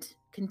blizzard,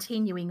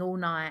 continuing all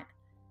night.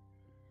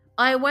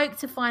 I awoke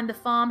to find the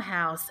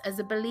farmhouse as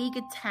a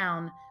beleaguered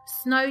town,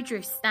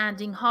 snowdrifts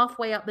standing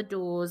halfway up the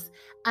doors,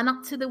 and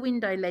up to the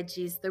window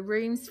ledges, the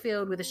rooms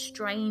filled with a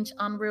strange,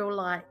 unreal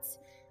light,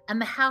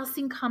 and the house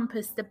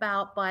encompassed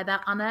about by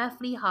that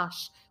unearthly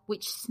hush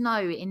which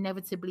snow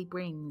inevitably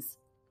brings.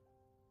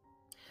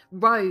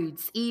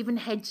 Roads, even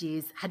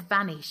hedges, had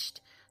vanished,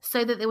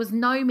 so that there was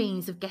no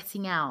means of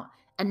getting out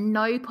and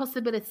no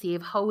possibility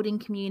of holding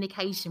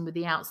communication with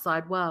the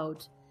outside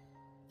world.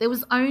 There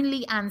was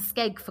only Anne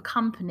Skegg for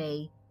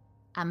company,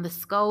 and the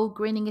skull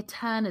grinning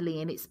eternally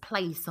in its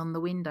place on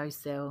the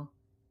windowsill.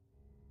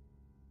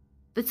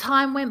 The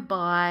time went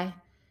by.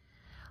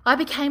 I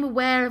became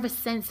aware of a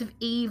sense of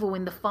evil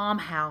in the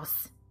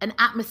farmhouse, an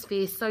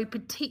atmosphere so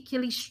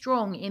particularly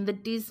strong in the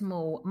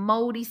dismal,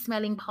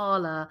 mouldy-smelling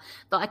parlour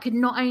that I could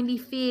not only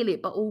feel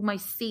it but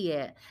almost see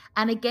it,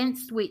 and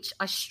against which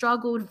I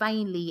struggled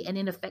vainly and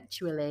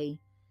ineffectually.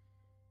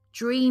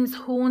 Dreams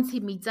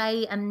haunted me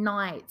day and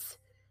night.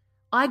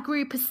 I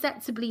grew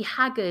perceptibly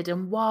haggard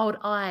and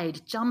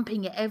wild-eyed,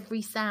 jumping at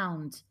every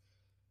sound.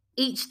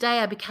 Each day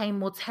I became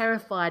more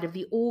terrified of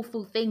the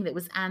awful thing that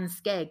was Anne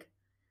Skegg.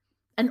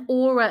 An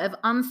aura of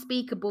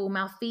unspeakable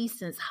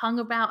malfeasance hung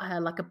about her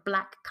like a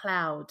black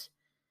cloud.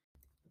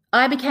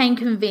 I became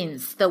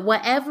convinced that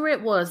whatever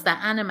it was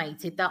that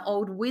animated that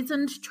old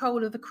wizened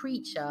troll of a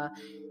creature,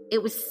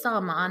 it was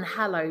some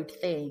unhallowed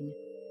thing.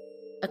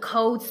 A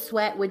cold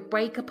sweat would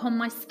break upon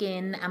my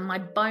skin and my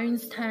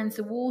bones turn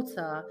to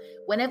water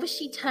whenever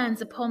she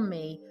turns upon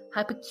me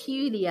her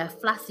peculiar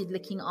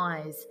flaccid-looking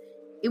eyes,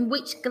 in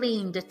which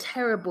gleamed a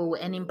terrible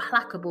and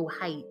implacable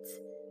hate.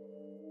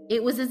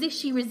 It was as if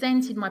she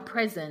resented my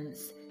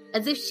presence,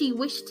 as if she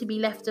wished to be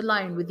left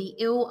alone with the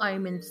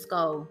ill-omened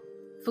skull,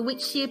 for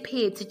which she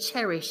appeared to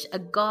cherish a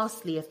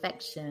ghastly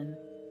affection.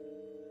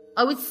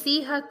 I would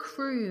see her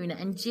croon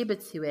and gibber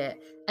to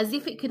it as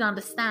if it could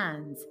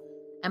understand,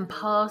 and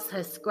pass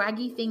her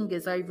scraggy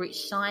fingers over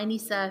its shiny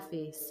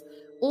surface,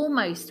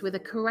 almost with a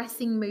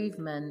caressing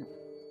movement.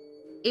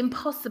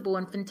 Impossible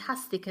and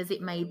fantastic as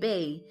it may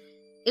be,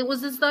 it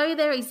was as though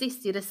there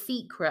existed a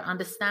secret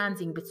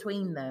understanding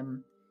between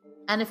them,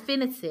 an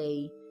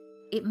affinity.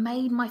 It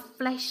made my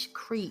flesh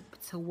creep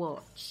to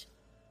watch.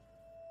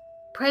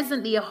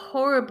 Presently a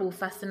horrible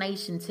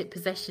fascination took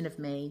possession of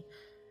me.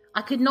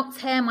 I could not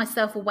tear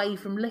myself away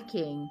from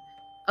looking.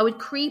 I would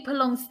creep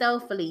along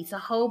stealthily to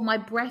hold my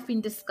breath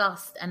in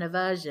disgust and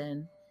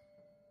aversion.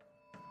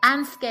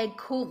 Anne Skegg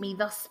caught me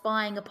thus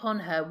spying upon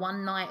her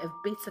one night of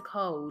bitter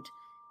cold.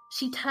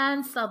 She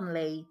turned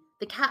suddenly,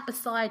 the cat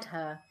beside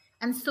her,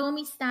 and saw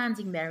me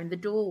standing there in the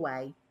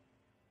doorway.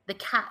 The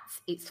cat,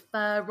 its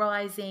fur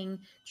rising,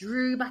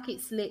 drew back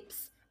its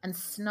lips and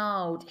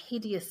snarled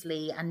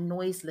hideously and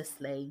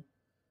noiselessly.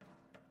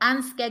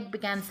 Anne Skegg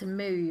began to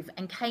move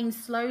and came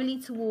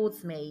slowly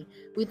towards me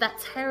with that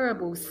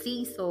terrible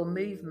seesaw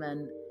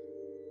movement.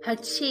 Her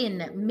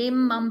chin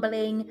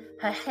mumbling,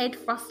 her head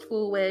thrust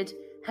forward,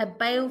 her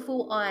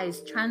baleful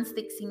eyes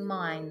transfixing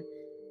mine,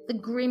 the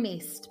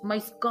grimmest,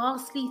 most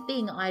ghastly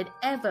thing I had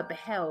ever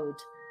beheld.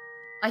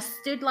 I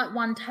stood like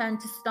one turned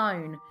to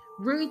stone,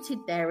 rooted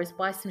there as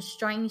by some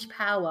strange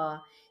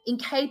power,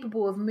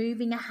 incapable of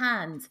moving a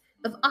hand,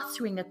 of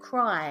uttering a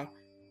cry.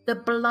 The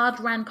blood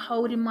ran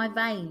cold in my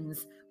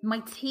veins, my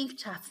teeth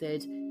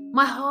chattered,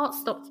 my heart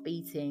stopped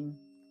beating.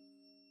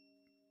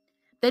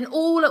 Then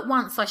all at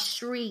once I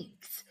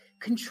shrieked.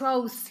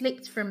 Control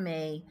slipped from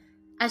me.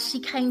 As she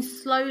came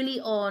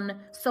slowly on,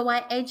 so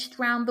I edged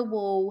round the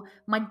wall,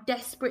 my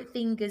desperate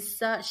fingers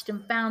searched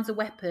and found a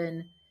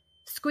weapon.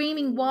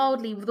 Screaming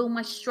wildly with all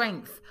my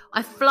strength,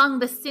 I flung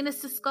the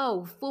sinister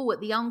skull full at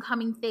the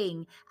oncoming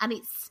thing and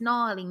its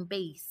snarling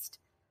beast.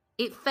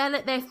 It fell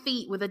at their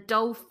feet with a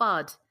dull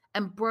thud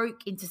and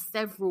broke into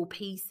several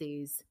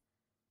pieces.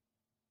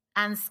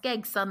 Anne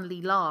Skegg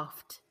suddenly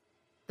laughed,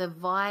 the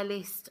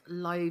vilest,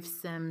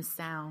 loathsome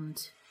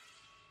sound.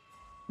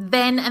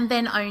 Then and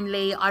then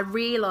only I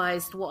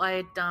realised what I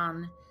had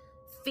done.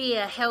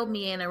 Fear held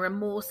me in a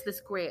remorseless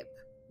grip,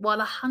 while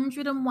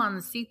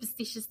 101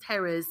 superstitious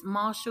terrors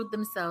marshalled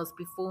themselves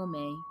before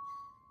me.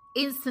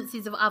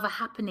 Instances of other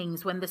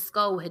happenings when the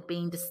skull had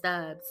been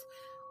disturbed,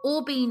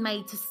 or been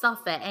made to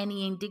suffer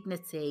any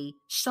indignity,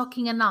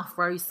 shocking enough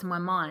rose to my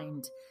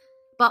mind.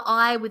 But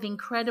I, with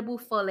incredible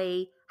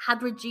folly,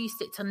 had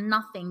reduced it to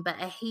nothing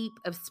but a heap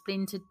of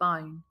splintered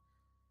bone.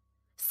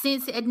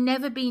 Since it had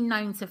never been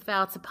known to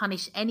fail to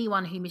punish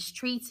anyone who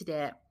mistreated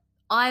it,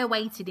 I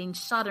awaited in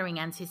shuddering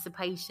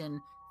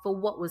anticipation for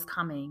what was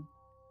coming.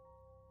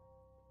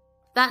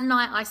 That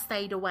night I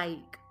stayed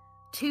awake,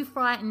 too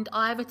frightened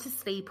either to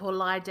sleep or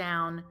lie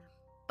down,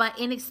 but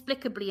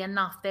inexplicably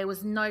enough there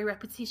was no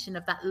repetition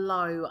of that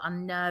low,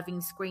 unnerving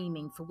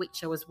screaming for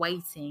which I was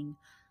waiting,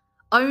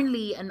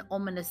 only an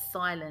ominous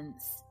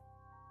silence.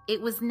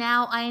 It was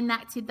now I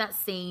enacted that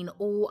scene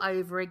all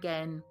over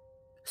again,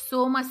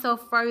 saw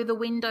myself throw the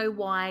window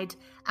wide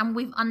and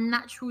with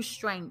unnatural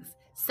strength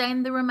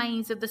send the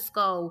remains of the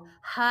skull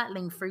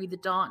hurtling through the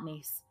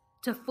darkness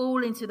to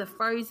fall into the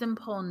frozen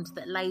pond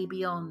that lay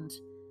beyond.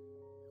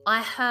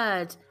 I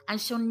heard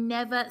and shall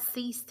never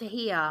cease to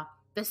hear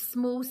the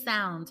small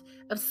sound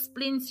of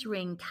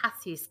splintering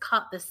caddis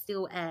cut the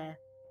still air.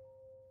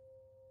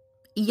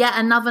 Yet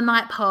another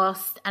night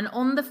passed, and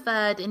on the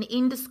third an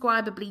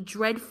indescribably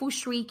dreadful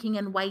shrieking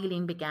and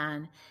wailing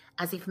began,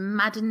 as if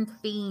maddened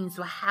fiends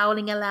were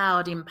howling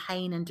aloud in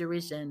pain and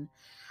derision,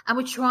 and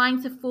were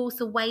trying to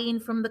force a way in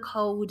from the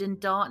cold and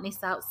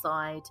darkness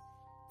outside.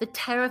 The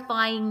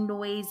terrifying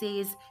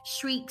noises,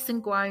 shrieks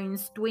and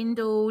groans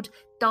dwindled,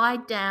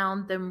 died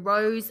down, then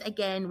rose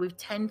again with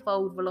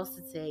tenfold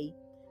velocity.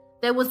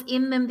 There was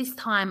in them this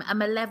time a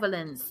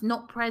malevolence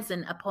not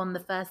present upon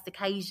the first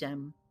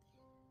occasion.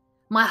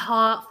 My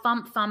heart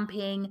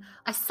thumping,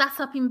 I sat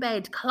up in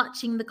bed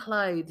clutching the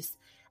clothes,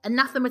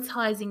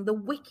 anathematizing the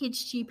wicked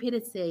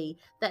stupidity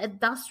that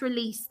had thus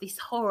released this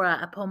horror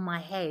upon my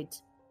head.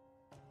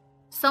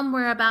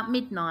 Somewhere about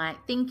midnight,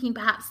 thinking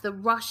perhaps the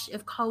rush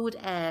of cold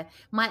air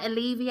might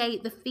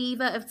alleviate the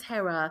fever of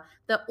terror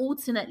that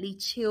alternately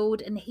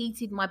chilled and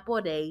heated my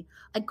body,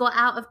 I got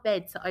out of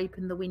bed to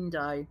open the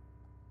window.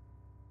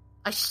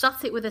 I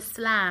shut it with a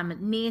slam,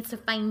 near to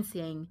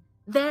fainting.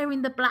 There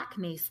in the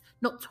blackness,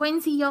 not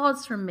 20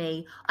 yards from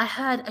me, I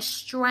heard a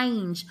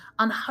strange,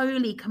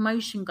 unholy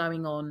commotion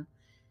going on.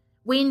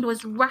 Wind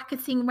was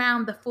racketing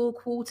round the four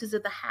quarters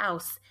of the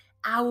house.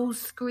 Owls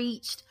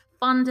screeched,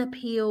 thunder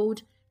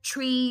pealed,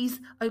 trees,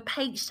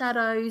 opaque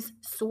shadows,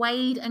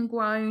 swayed and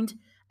groaned.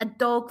 A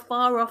dog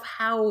far off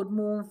howled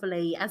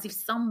mournfully as if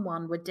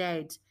someone were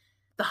dead.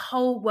 The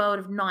whole world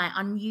of night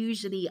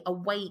unusually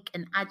awake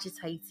and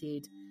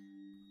agitated.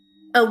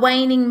 A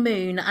waning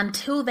moon,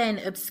 until then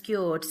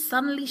obscured,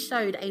 suddenly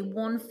showed a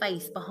wan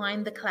face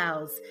behind the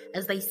clouds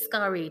as they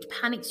scurried,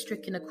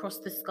 panic-stricken across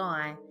the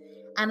sky.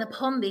 And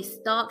upon this,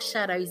 dark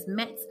shadows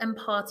met and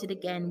parted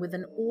again with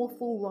an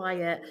awful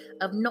riot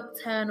of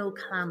nocturnal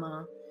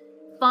clamour,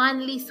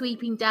 finally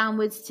sweeping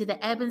downwards to the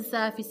ebon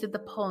surface of the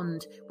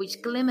pond,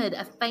 which glimmered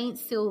a faint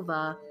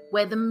silver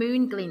where the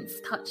moon glints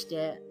touched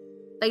it.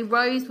 They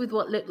rose with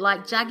what looked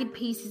like jagged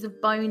pieces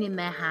of bone in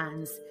their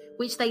hands,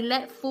 which they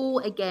let fall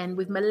again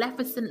with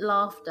maleficent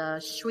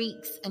laughter,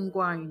 shrieks and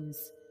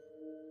groans.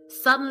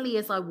 Suddenly,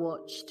 as I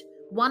watched,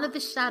 one of the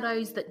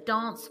shadows that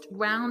danced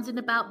round and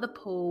about the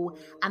pool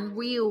and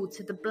reeled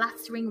to the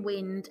blattering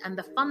wind and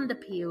the thunder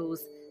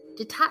peals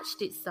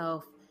detached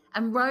itself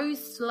and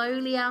rose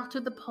slowly out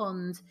of the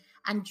pond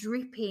and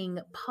dripping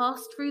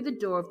passed through the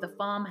door of the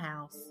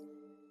farmhouse.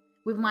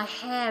 With my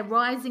hair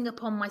rising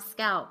upon my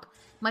scalp,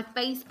 my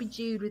face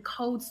bedewed with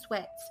cold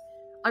sweat,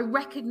 I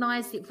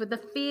recognised it for the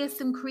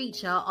fearsome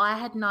creature I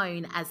had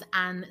known as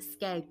Anne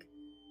Skegg.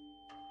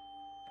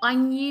 I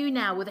knew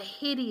now with a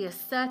hideous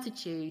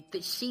certitude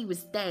that she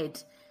was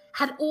dead,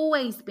 had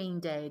always been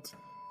dead,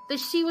 that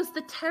she was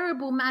the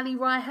terrible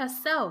Mally-Rye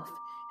herself,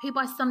 who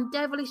by some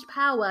devilish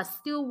power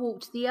still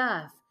walked the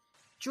earth,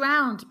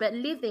 drowned but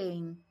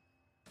living.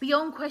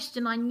 Beyond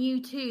question I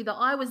knew too that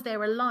I was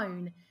there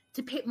alone,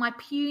 to pit my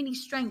puny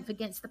strength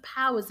against the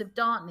powers of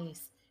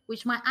darkness,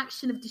 which my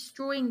action of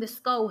destroying the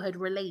skull had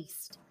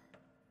released.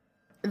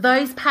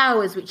 Those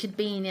powers which had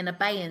been in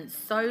abeyance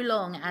so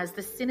long as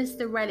the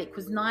sinister relic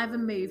was neither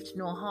moved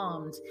nor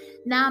harmed,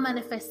 now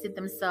manifested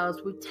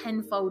themselves with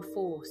tenfold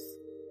force.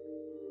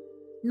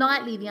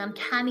 Nightly the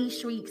uncanny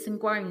shrieks and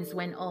groans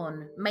went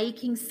on,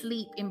 making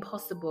sleep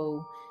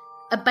impossible.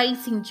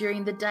 Abating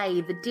during the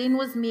day, the din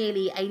was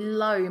merely a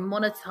low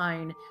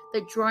monotone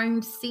that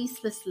droned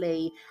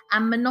ceaselessly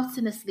and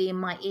monotonously in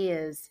my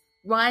ears,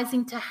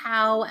 rising to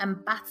howl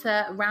and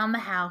batter around the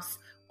house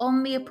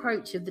on the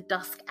approach of the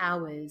dusk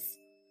hours.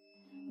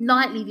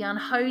 Nightly, the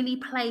unholy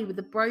play with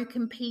the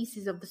broken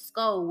pieces of the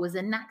skull was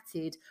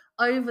enacted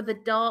over the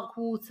dark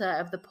water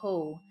of the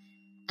pool,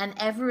 and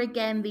ever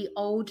again the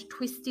old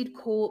twisted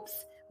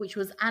corpse, which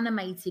was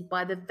animated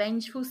by the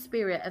vengeful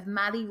spirit of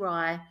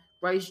Mally-Rye,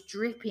 rose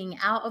dripping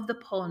out of the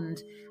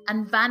pond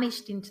and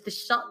vanished into the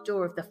shut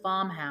door of the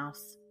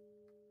farmhouse.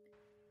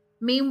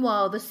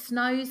 Meanwhile, the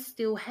snows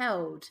still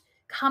held,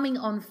 coming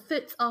on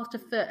foot after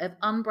foot of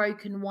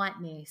unbroken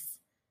whiteness.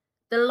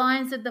 The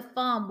lines of the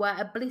farm were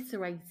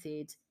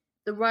obliterated,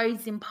 the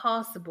roads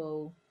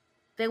impassable.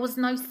 There was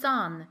no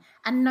sun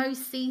and no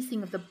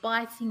ceasing of the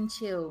biting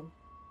chill.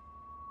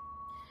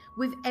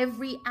 With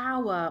every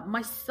hour,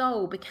 my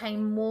soul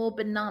became more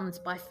benumbed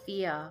by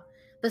fear.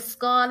 The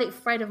scarlet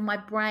thread of my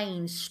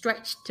brain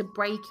stretched to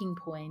breaking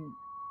point.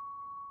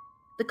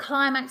 The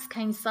climax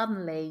came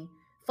suddenly,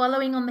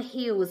 following on the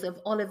heels of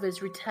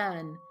Oliver's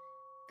return,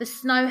 the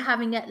snow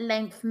having at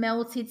length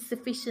melted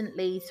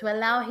sufficiently to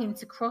allow him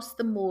to cross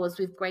the moors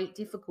with great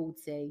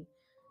difficulty.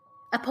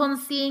 Upon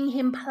seeing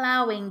him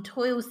ploughing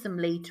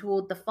toilsomely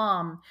toward the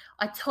farm,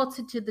 I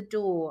tottered to the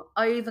door,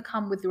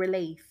 overcome with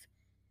relief.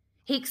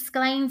 He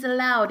exclaimed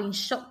aloud in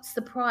shocked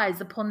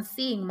surprise upon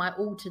seeing my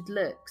altered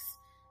looks,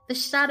 the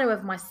shadow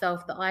of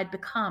myself that I had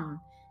become.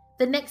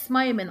 The next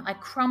moment I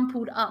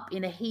crumpled up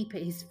in a heap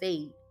at his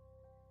feet.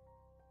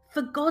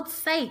 "For God's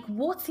sake,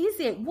 what is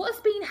it? What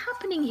has been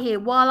happening here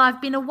while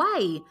I've been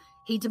away?"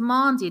 he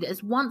demanded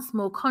as once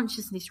more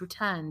consciousness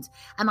returned,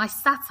 and I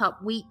sat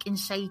up weak and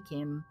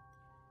shaking.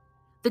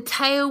 The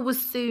tale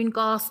was soon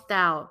gasped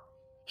out.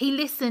 He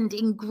listened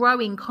in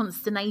growing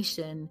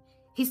consternation,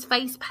 his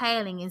face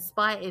paling in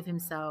spite of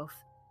himself.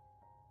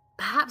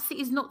 "Perhaps it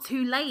is not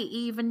too late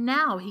even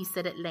now," he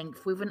said at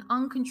length with an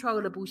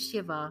uncontrollable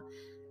shiver.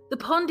 "The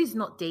pond is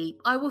not deep.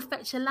 I will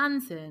fetch a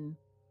lantern."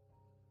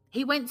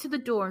 He went to the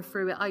door and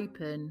threw it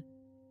open.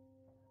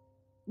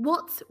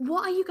 What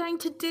are you going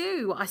to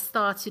do?" I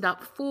started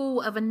up,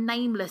 full of a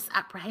nameless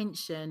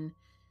apprehension.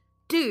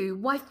 "Do?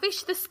 Why,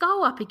 fish the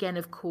skull up again,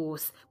 of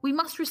course. We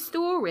must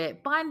restore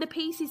it, bind the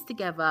pieces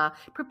together,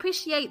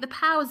 propitiate the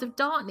powers of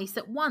darkness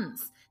at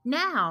once,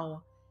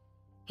 now."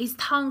 His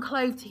tongue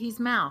clove to his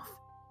mouth.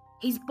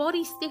 His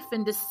body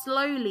stiffened as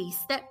slowly,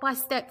 step by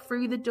step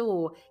through the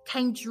door,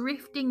 came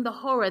drifting the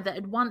horror that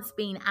had once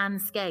been Anne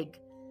Skegg.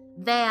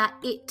 There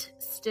it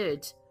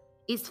stood,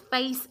 its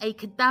face a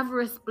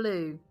cadaverous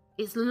blue,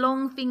 its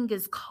long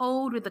fingers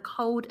cold with the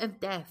cold of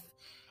death,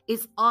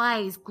 its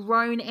eyes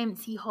grown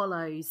empty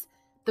hollows,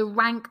 the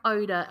rank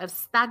odour of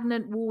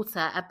stagnant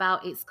water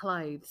about its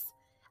clothes,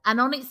 and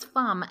on its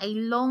thumb a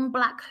long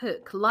black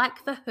hook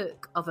like the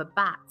hook of a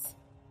bat.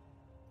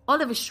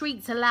 Oliver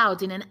shrieked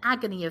aloud in an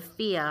agony of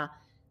fear.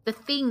 The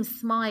thing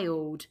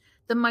smiled,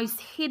 the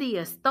most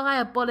hideous,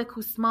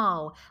 diabolical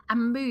smile,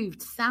 and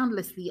moved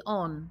soundlessly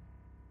on.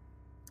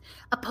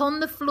 Upon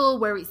the floor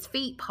where its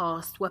feet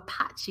passed were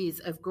patches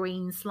of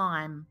green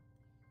slime.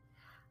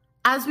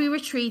 As we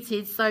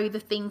retreated, so the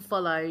thing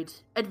followed,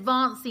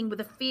 advancing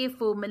with a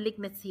fearful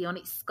malignity on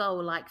its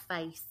skull-like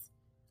face,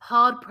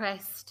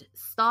 hard-pressed,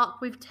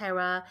 stark with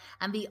terror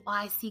and the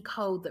icy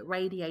cold that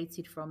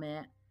radiated from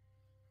it.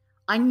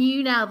 I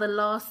knew now the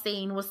last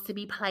scene was to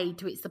be played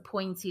to its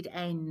appointed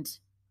end.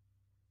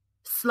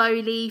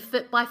 Slowly,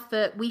 foot by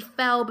foot, we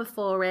fell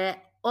before it,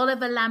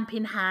 Oliver lamp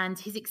in hand,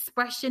 his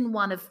expression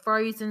one of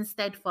frozen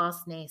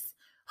steadfastness,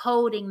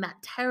 holding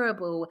that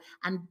terrible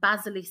and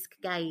basilisk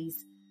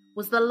gaze,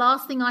 was the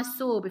last thing I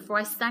saw before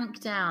I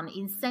sank down,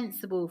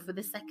 insensible for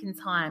the second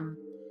time.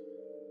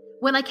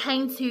 When I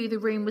came to, the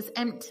room was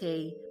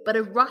empty, but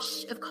a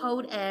rush of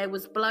cold air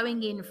was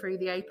blowing in through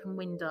the open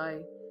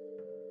window.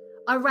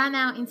 I ran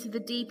out into the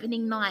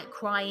deepening night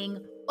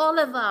crying,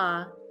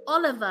 "Oliver!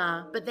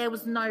 Oliver!" but there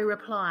was no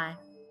reply.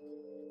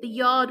 The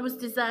yard was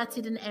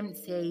deserted and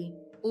empty.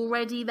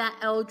 Already that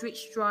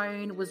eldritch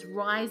drone was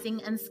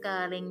rising and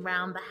skirling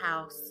round the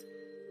house.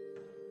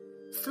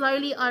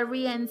 Slowly I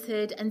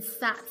re-entered and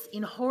sat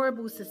in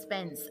horrible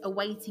suspense,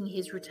 awaiting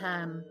his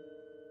return.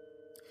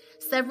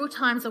 Several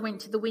times I went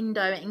to the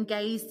window and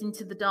gazed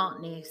into the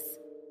darkness.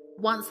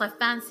 Once I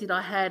fancied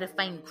I heard a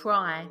faint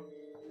cry,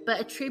 but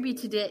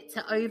attributed it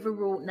to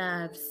overwrought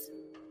nerves.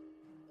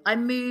 I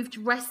moved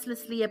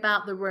restlessly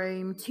about the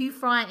room, too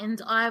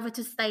frightened either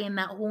to stay in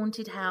that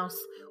haunted house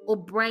or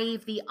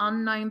brave the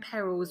unknown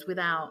perils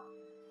without.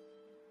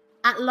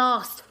 At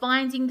last,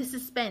 finding the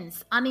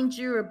suspense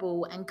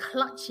unendurable and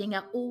clutching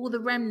at all the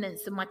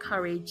remnants of my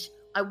courage,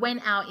 I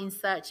went out in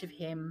search of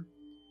him.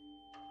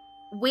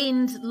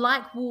 Wind,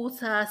 like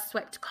water,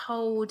 swept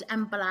cold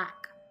and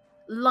black.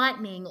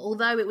 Lightning,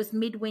 although it was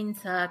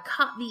midwinter,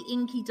 cut the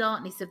inky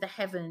darkness of the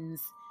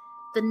heavens.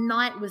 The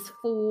night was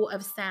full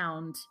of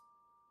sound.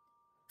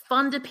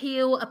 Thunder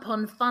peal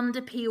upon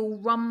thunder peal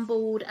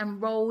rumbled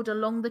and rolled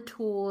along the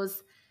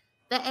tors.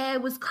 The air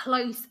was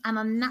close and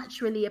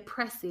unnaturally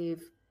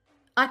oppressive.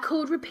 I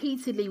called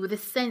repeatedly with a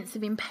sense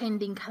of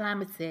impending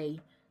calamity.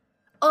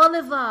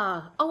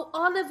 "Oliver! Oh,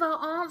 Oliver,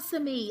 answer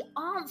me!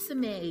 Answer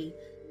me!"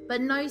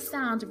 But no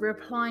sound of a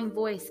replying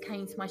voice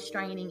came to my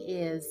straining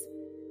ears.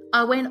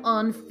 I went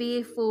on,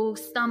 fearful,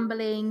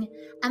 stumbling,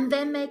 and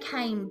then there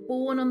came,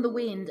 borne on the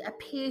wind, a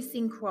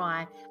piercing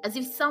cry, as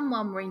if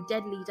someone were in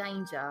deadly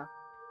danger.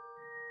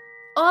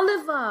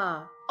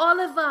 "Oliver!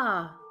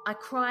 Oliver!" I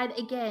cried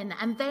again,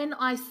 and then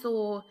I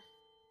saw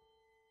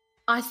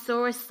a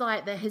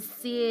sight that has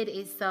seared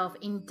itself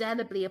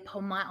indelibly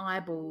upon my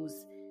eyeballs.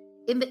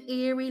 In the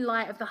eerie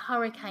light of the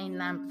hurricane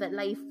lamp that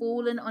lay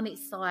fallen on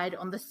its side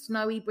on the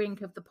snowy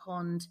brink of the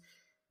pond,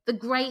 the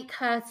great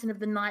curtain of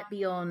the night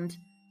beyond,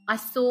 I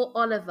saw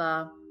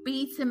Oliver,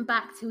 beaten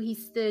back till he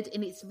stood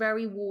in its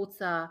very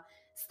water,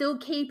 still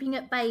keeping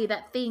at bay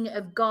that thing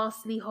of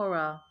ghastly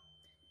horror.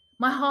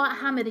 My heart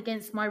hammered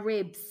against my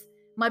ribs.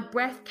 My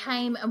breath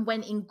came and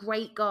went in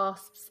great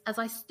gasps as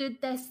I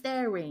stood there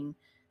staring.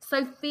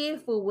 So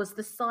fearful was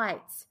the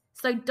sight,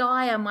 so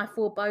dire my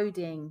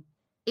foreboding.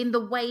 In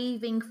the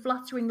waving,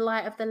 fluttering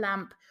light of the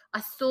lamp,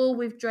 I saw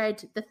with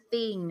dread the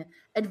thing,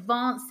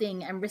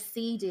 advancing and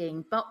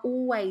receding, but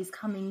always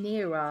coming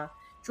nearer,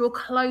 draw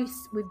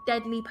close with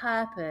deadly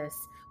purpose,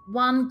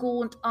 one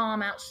gaunt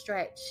arm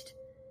outstretched.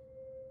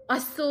 I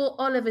saw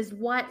Oliver's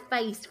white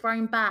face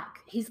thrown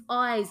back, his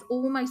eyes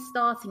almost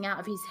starting out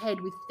of his head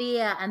with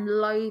fear and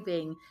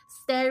loathing,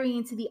 staring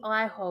into the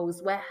eye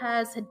holes where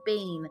hers had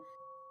been.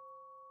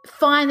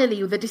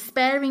 Finally, with a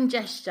despairing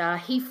gesture,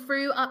 he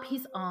threw up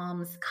his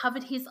arms,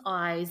 covered his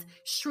eyes,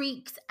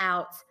 shrieked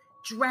out,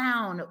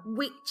 "Drown,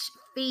 witch,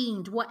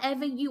 fiend,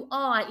 whatever you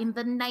are, in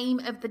the name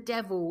of the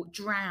devil,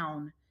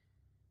 drown."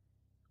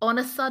 On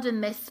a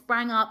sudden there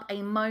sprang up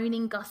a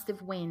moaning gust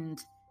of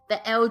wind.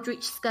 The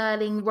eldritch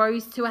skirling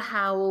rose to a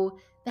howl.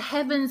 The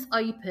heavens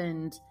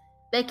opened.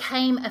 There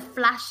came a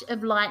flash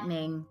of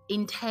lightning,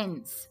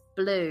 intense,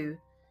 blue.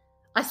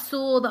 I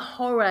saw the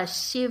horror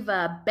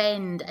shiver,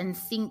 bend, and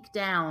sink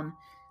down.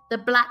 the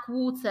black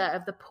water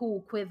of the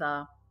pool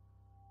quiver.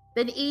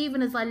 Then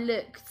even as I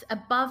looked,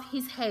 above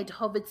his head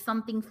hovered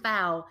something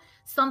foul,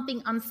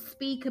 something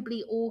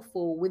unspeakably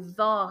awful, with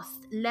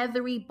vast,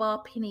 leathery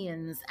bar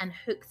pinions and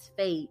hooked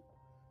feet.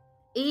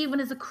 Even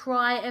as a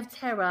cry of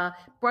terror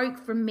broke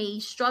from me,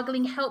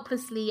 struggling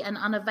helplessly and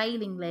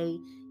unavailingly,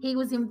 he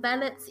was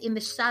enveloped in the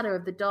shadow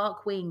of the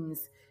dark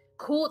wings,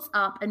 caught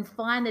up and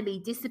finally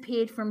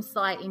disappeared from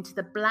sight into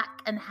the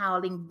black and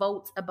howling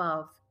vault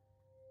above.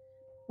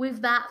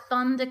 With that,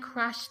 thunder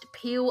crashed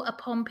peal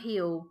upon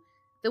peal.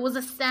 There was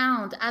a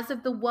sound as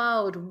of the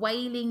world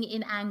wailing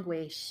in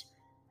anguish,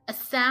 a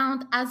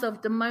sound as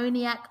of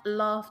demoniac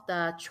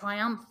laughter,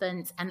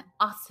 triumphant and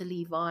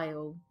utterly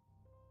vile.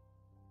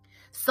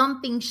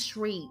 Something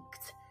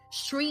shrieked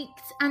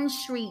and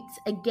shrieked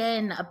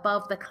again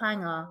above the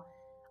clangor.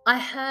 I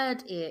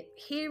heard it,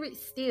 hear it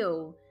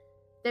still.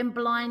 Then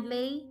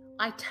blindly,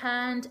 I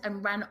turned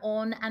and ran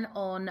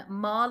on,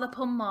 mile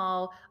upon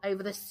mile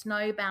over the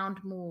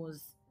snowbound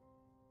moors.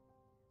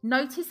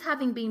 Notice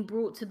having been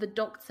brought to the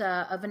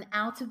doctor of an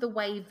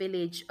out-of-the-way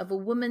village of a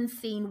woman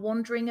seen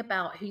wandering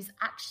about whose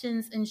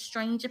actions and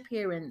strange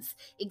appearance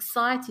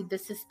excited the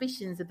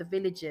suspicions of the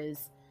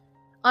villagers.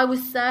 I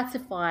was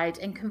certified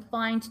and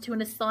confined to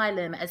an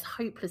asylum as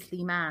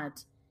hopelessly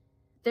mad.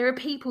 There are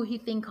people who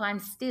think I'm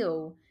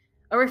still,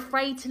 are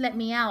afraid to let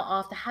me out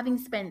after having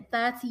spent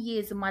 30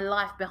 years of my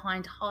life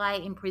behind high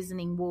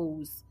imprisoning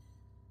walls.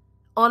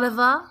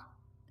 Oliver,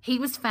 he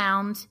was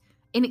found,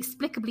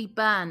 inexplicably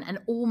burnt and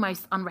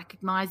almost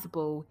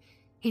unrecognisable,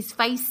 his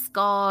face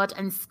scarred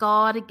and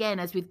scarred again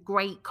as with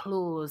great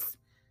claws.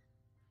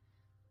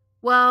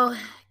 Well,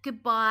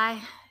 goodbye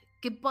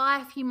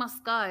if you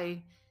must go.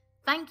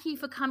 Thank you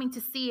for coming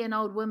to see an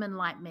old woman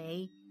like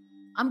me.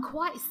 I'm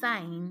quite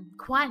sane,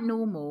 quite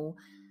normal,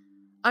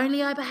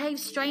 only I behave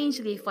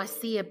strangely if I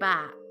see a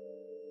bat.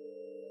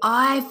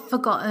 I've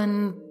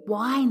forgotten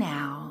why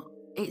now.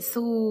 It's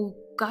all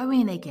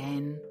going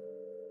again.